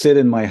sit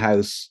in my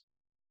house,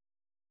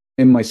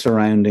 in my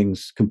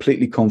surroundings,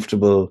 completely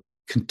comfortable,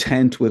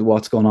 content with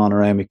what's going on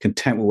around me,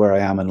 content with where I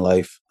am in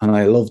life. And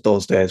I love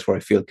those days where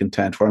I feel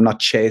content, where I'm not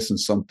chasing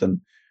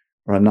something,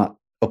 or I'm not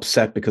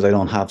upset because I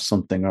don't have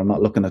something, or I'm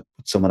not looking at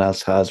what someone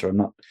else has, or I'm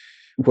not,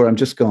 where I'm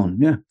just going,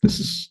 yeah, this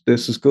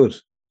is good.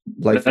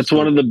 Life. That's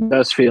one of the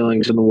best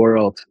feelings in the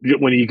world,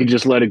 when you can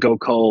just let it go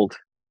cold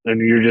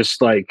and you're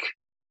just like,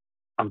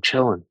 I'm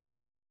chilling.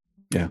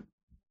 Yeah.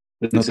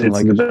 It's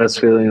the best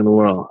feeling in the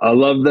world. I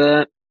love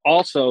that.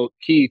 Also,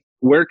 Keith,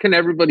 where can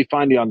everybody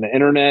find you on the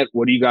internet?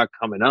 What do you got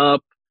coming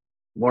up?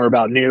 More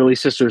about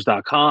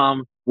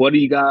nearlysisters.com. What do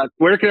you got?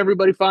 Where can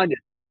everybody find you?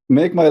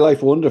 Make my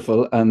life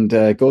wonderful and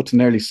go to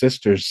Nearly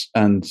Sisters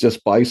and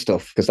just buy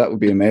stuff, because that would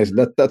be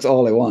amazing. That's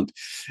all I want.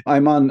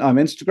 I'm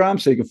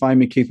Instagram, so you can find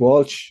me, Keith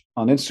Walsh,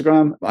 on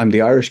Instagram. I'm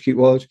the Irish Keith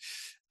Walsh.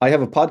 I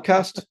have a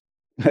podcast.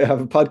 I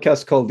have a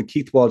podcast called the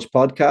Keith Walsh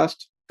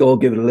Podcast. Go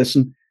give it a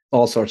listen.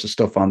 All sorts of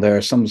stuff on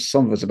there. Some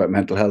of it's about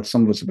mental health.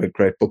 Some of it's about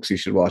great books you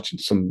should watch, and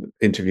some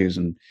interviews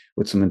and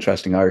with some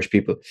interesting Irish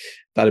people.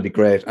 That'd be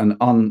great. And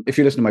if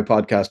you listen to my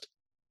podcast,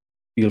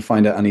 you'll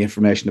find out any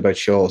information about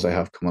shows I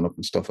have coming up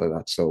and stuff like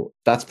that. So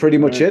that's pretty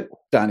much it,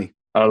 Danny.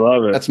 I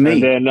love it. That's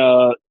me. And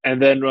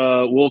then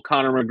will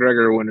Conor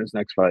McGregor win his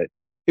next fight?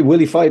 Will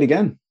he fight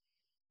again?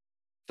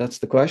 That's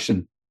the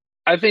question.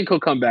 I think he'll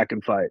come back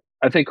and fight.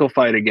 I think he'll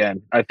fight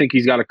again. I think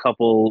he's got a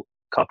couple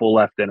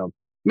left in him.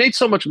 Made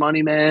so much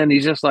money, man.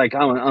 He's just like,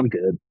 I'm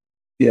good.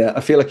 Yeah, I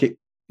feel like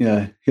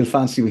he'll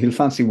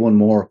fancy one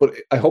more. But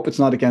I hope it's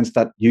not against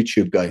that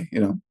YouTube guy,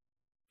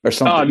 or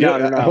something. Oh,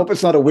 no. I hope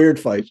it's not a weird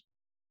fight.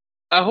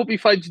 I hope he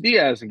fights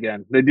Diaz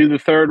again. They do the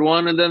third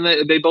one, and then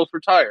they both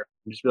retire.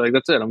 Just be like,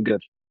 that's it. I'm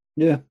good.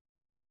 Yeah.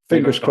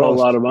 Fingers crossed.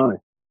 A lot of money.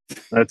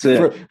 That's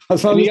it.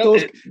 As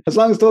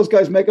long as those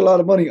guys make a lot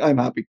of money, I'm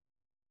happy.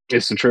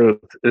 It's the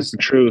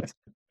truth.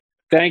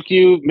 Thank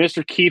you,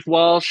 Mr. Keith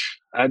Walsh.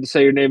 I had to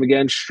say your name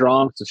again.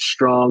 Strong. It's a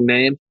strong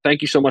name.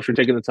 Thank you so much for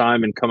taking the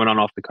time and coming on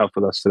Off the Cuff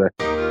with us today.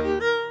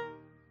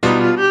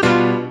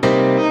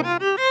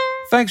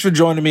 Thanks for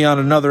joining me on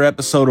another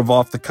episode of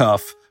Off the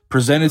Cuff,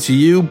 presented to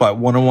you by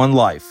 101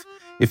 Life.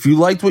 If you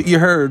liked what you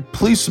heard,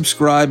 please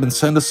subscribe and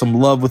send us some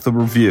love with a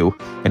review.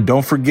 And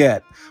don't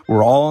forget,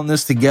 we're all in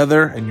this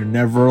together and you're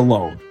never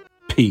alone.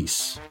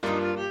 Peace.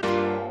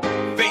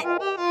 Fate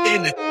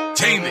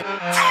Entertainment.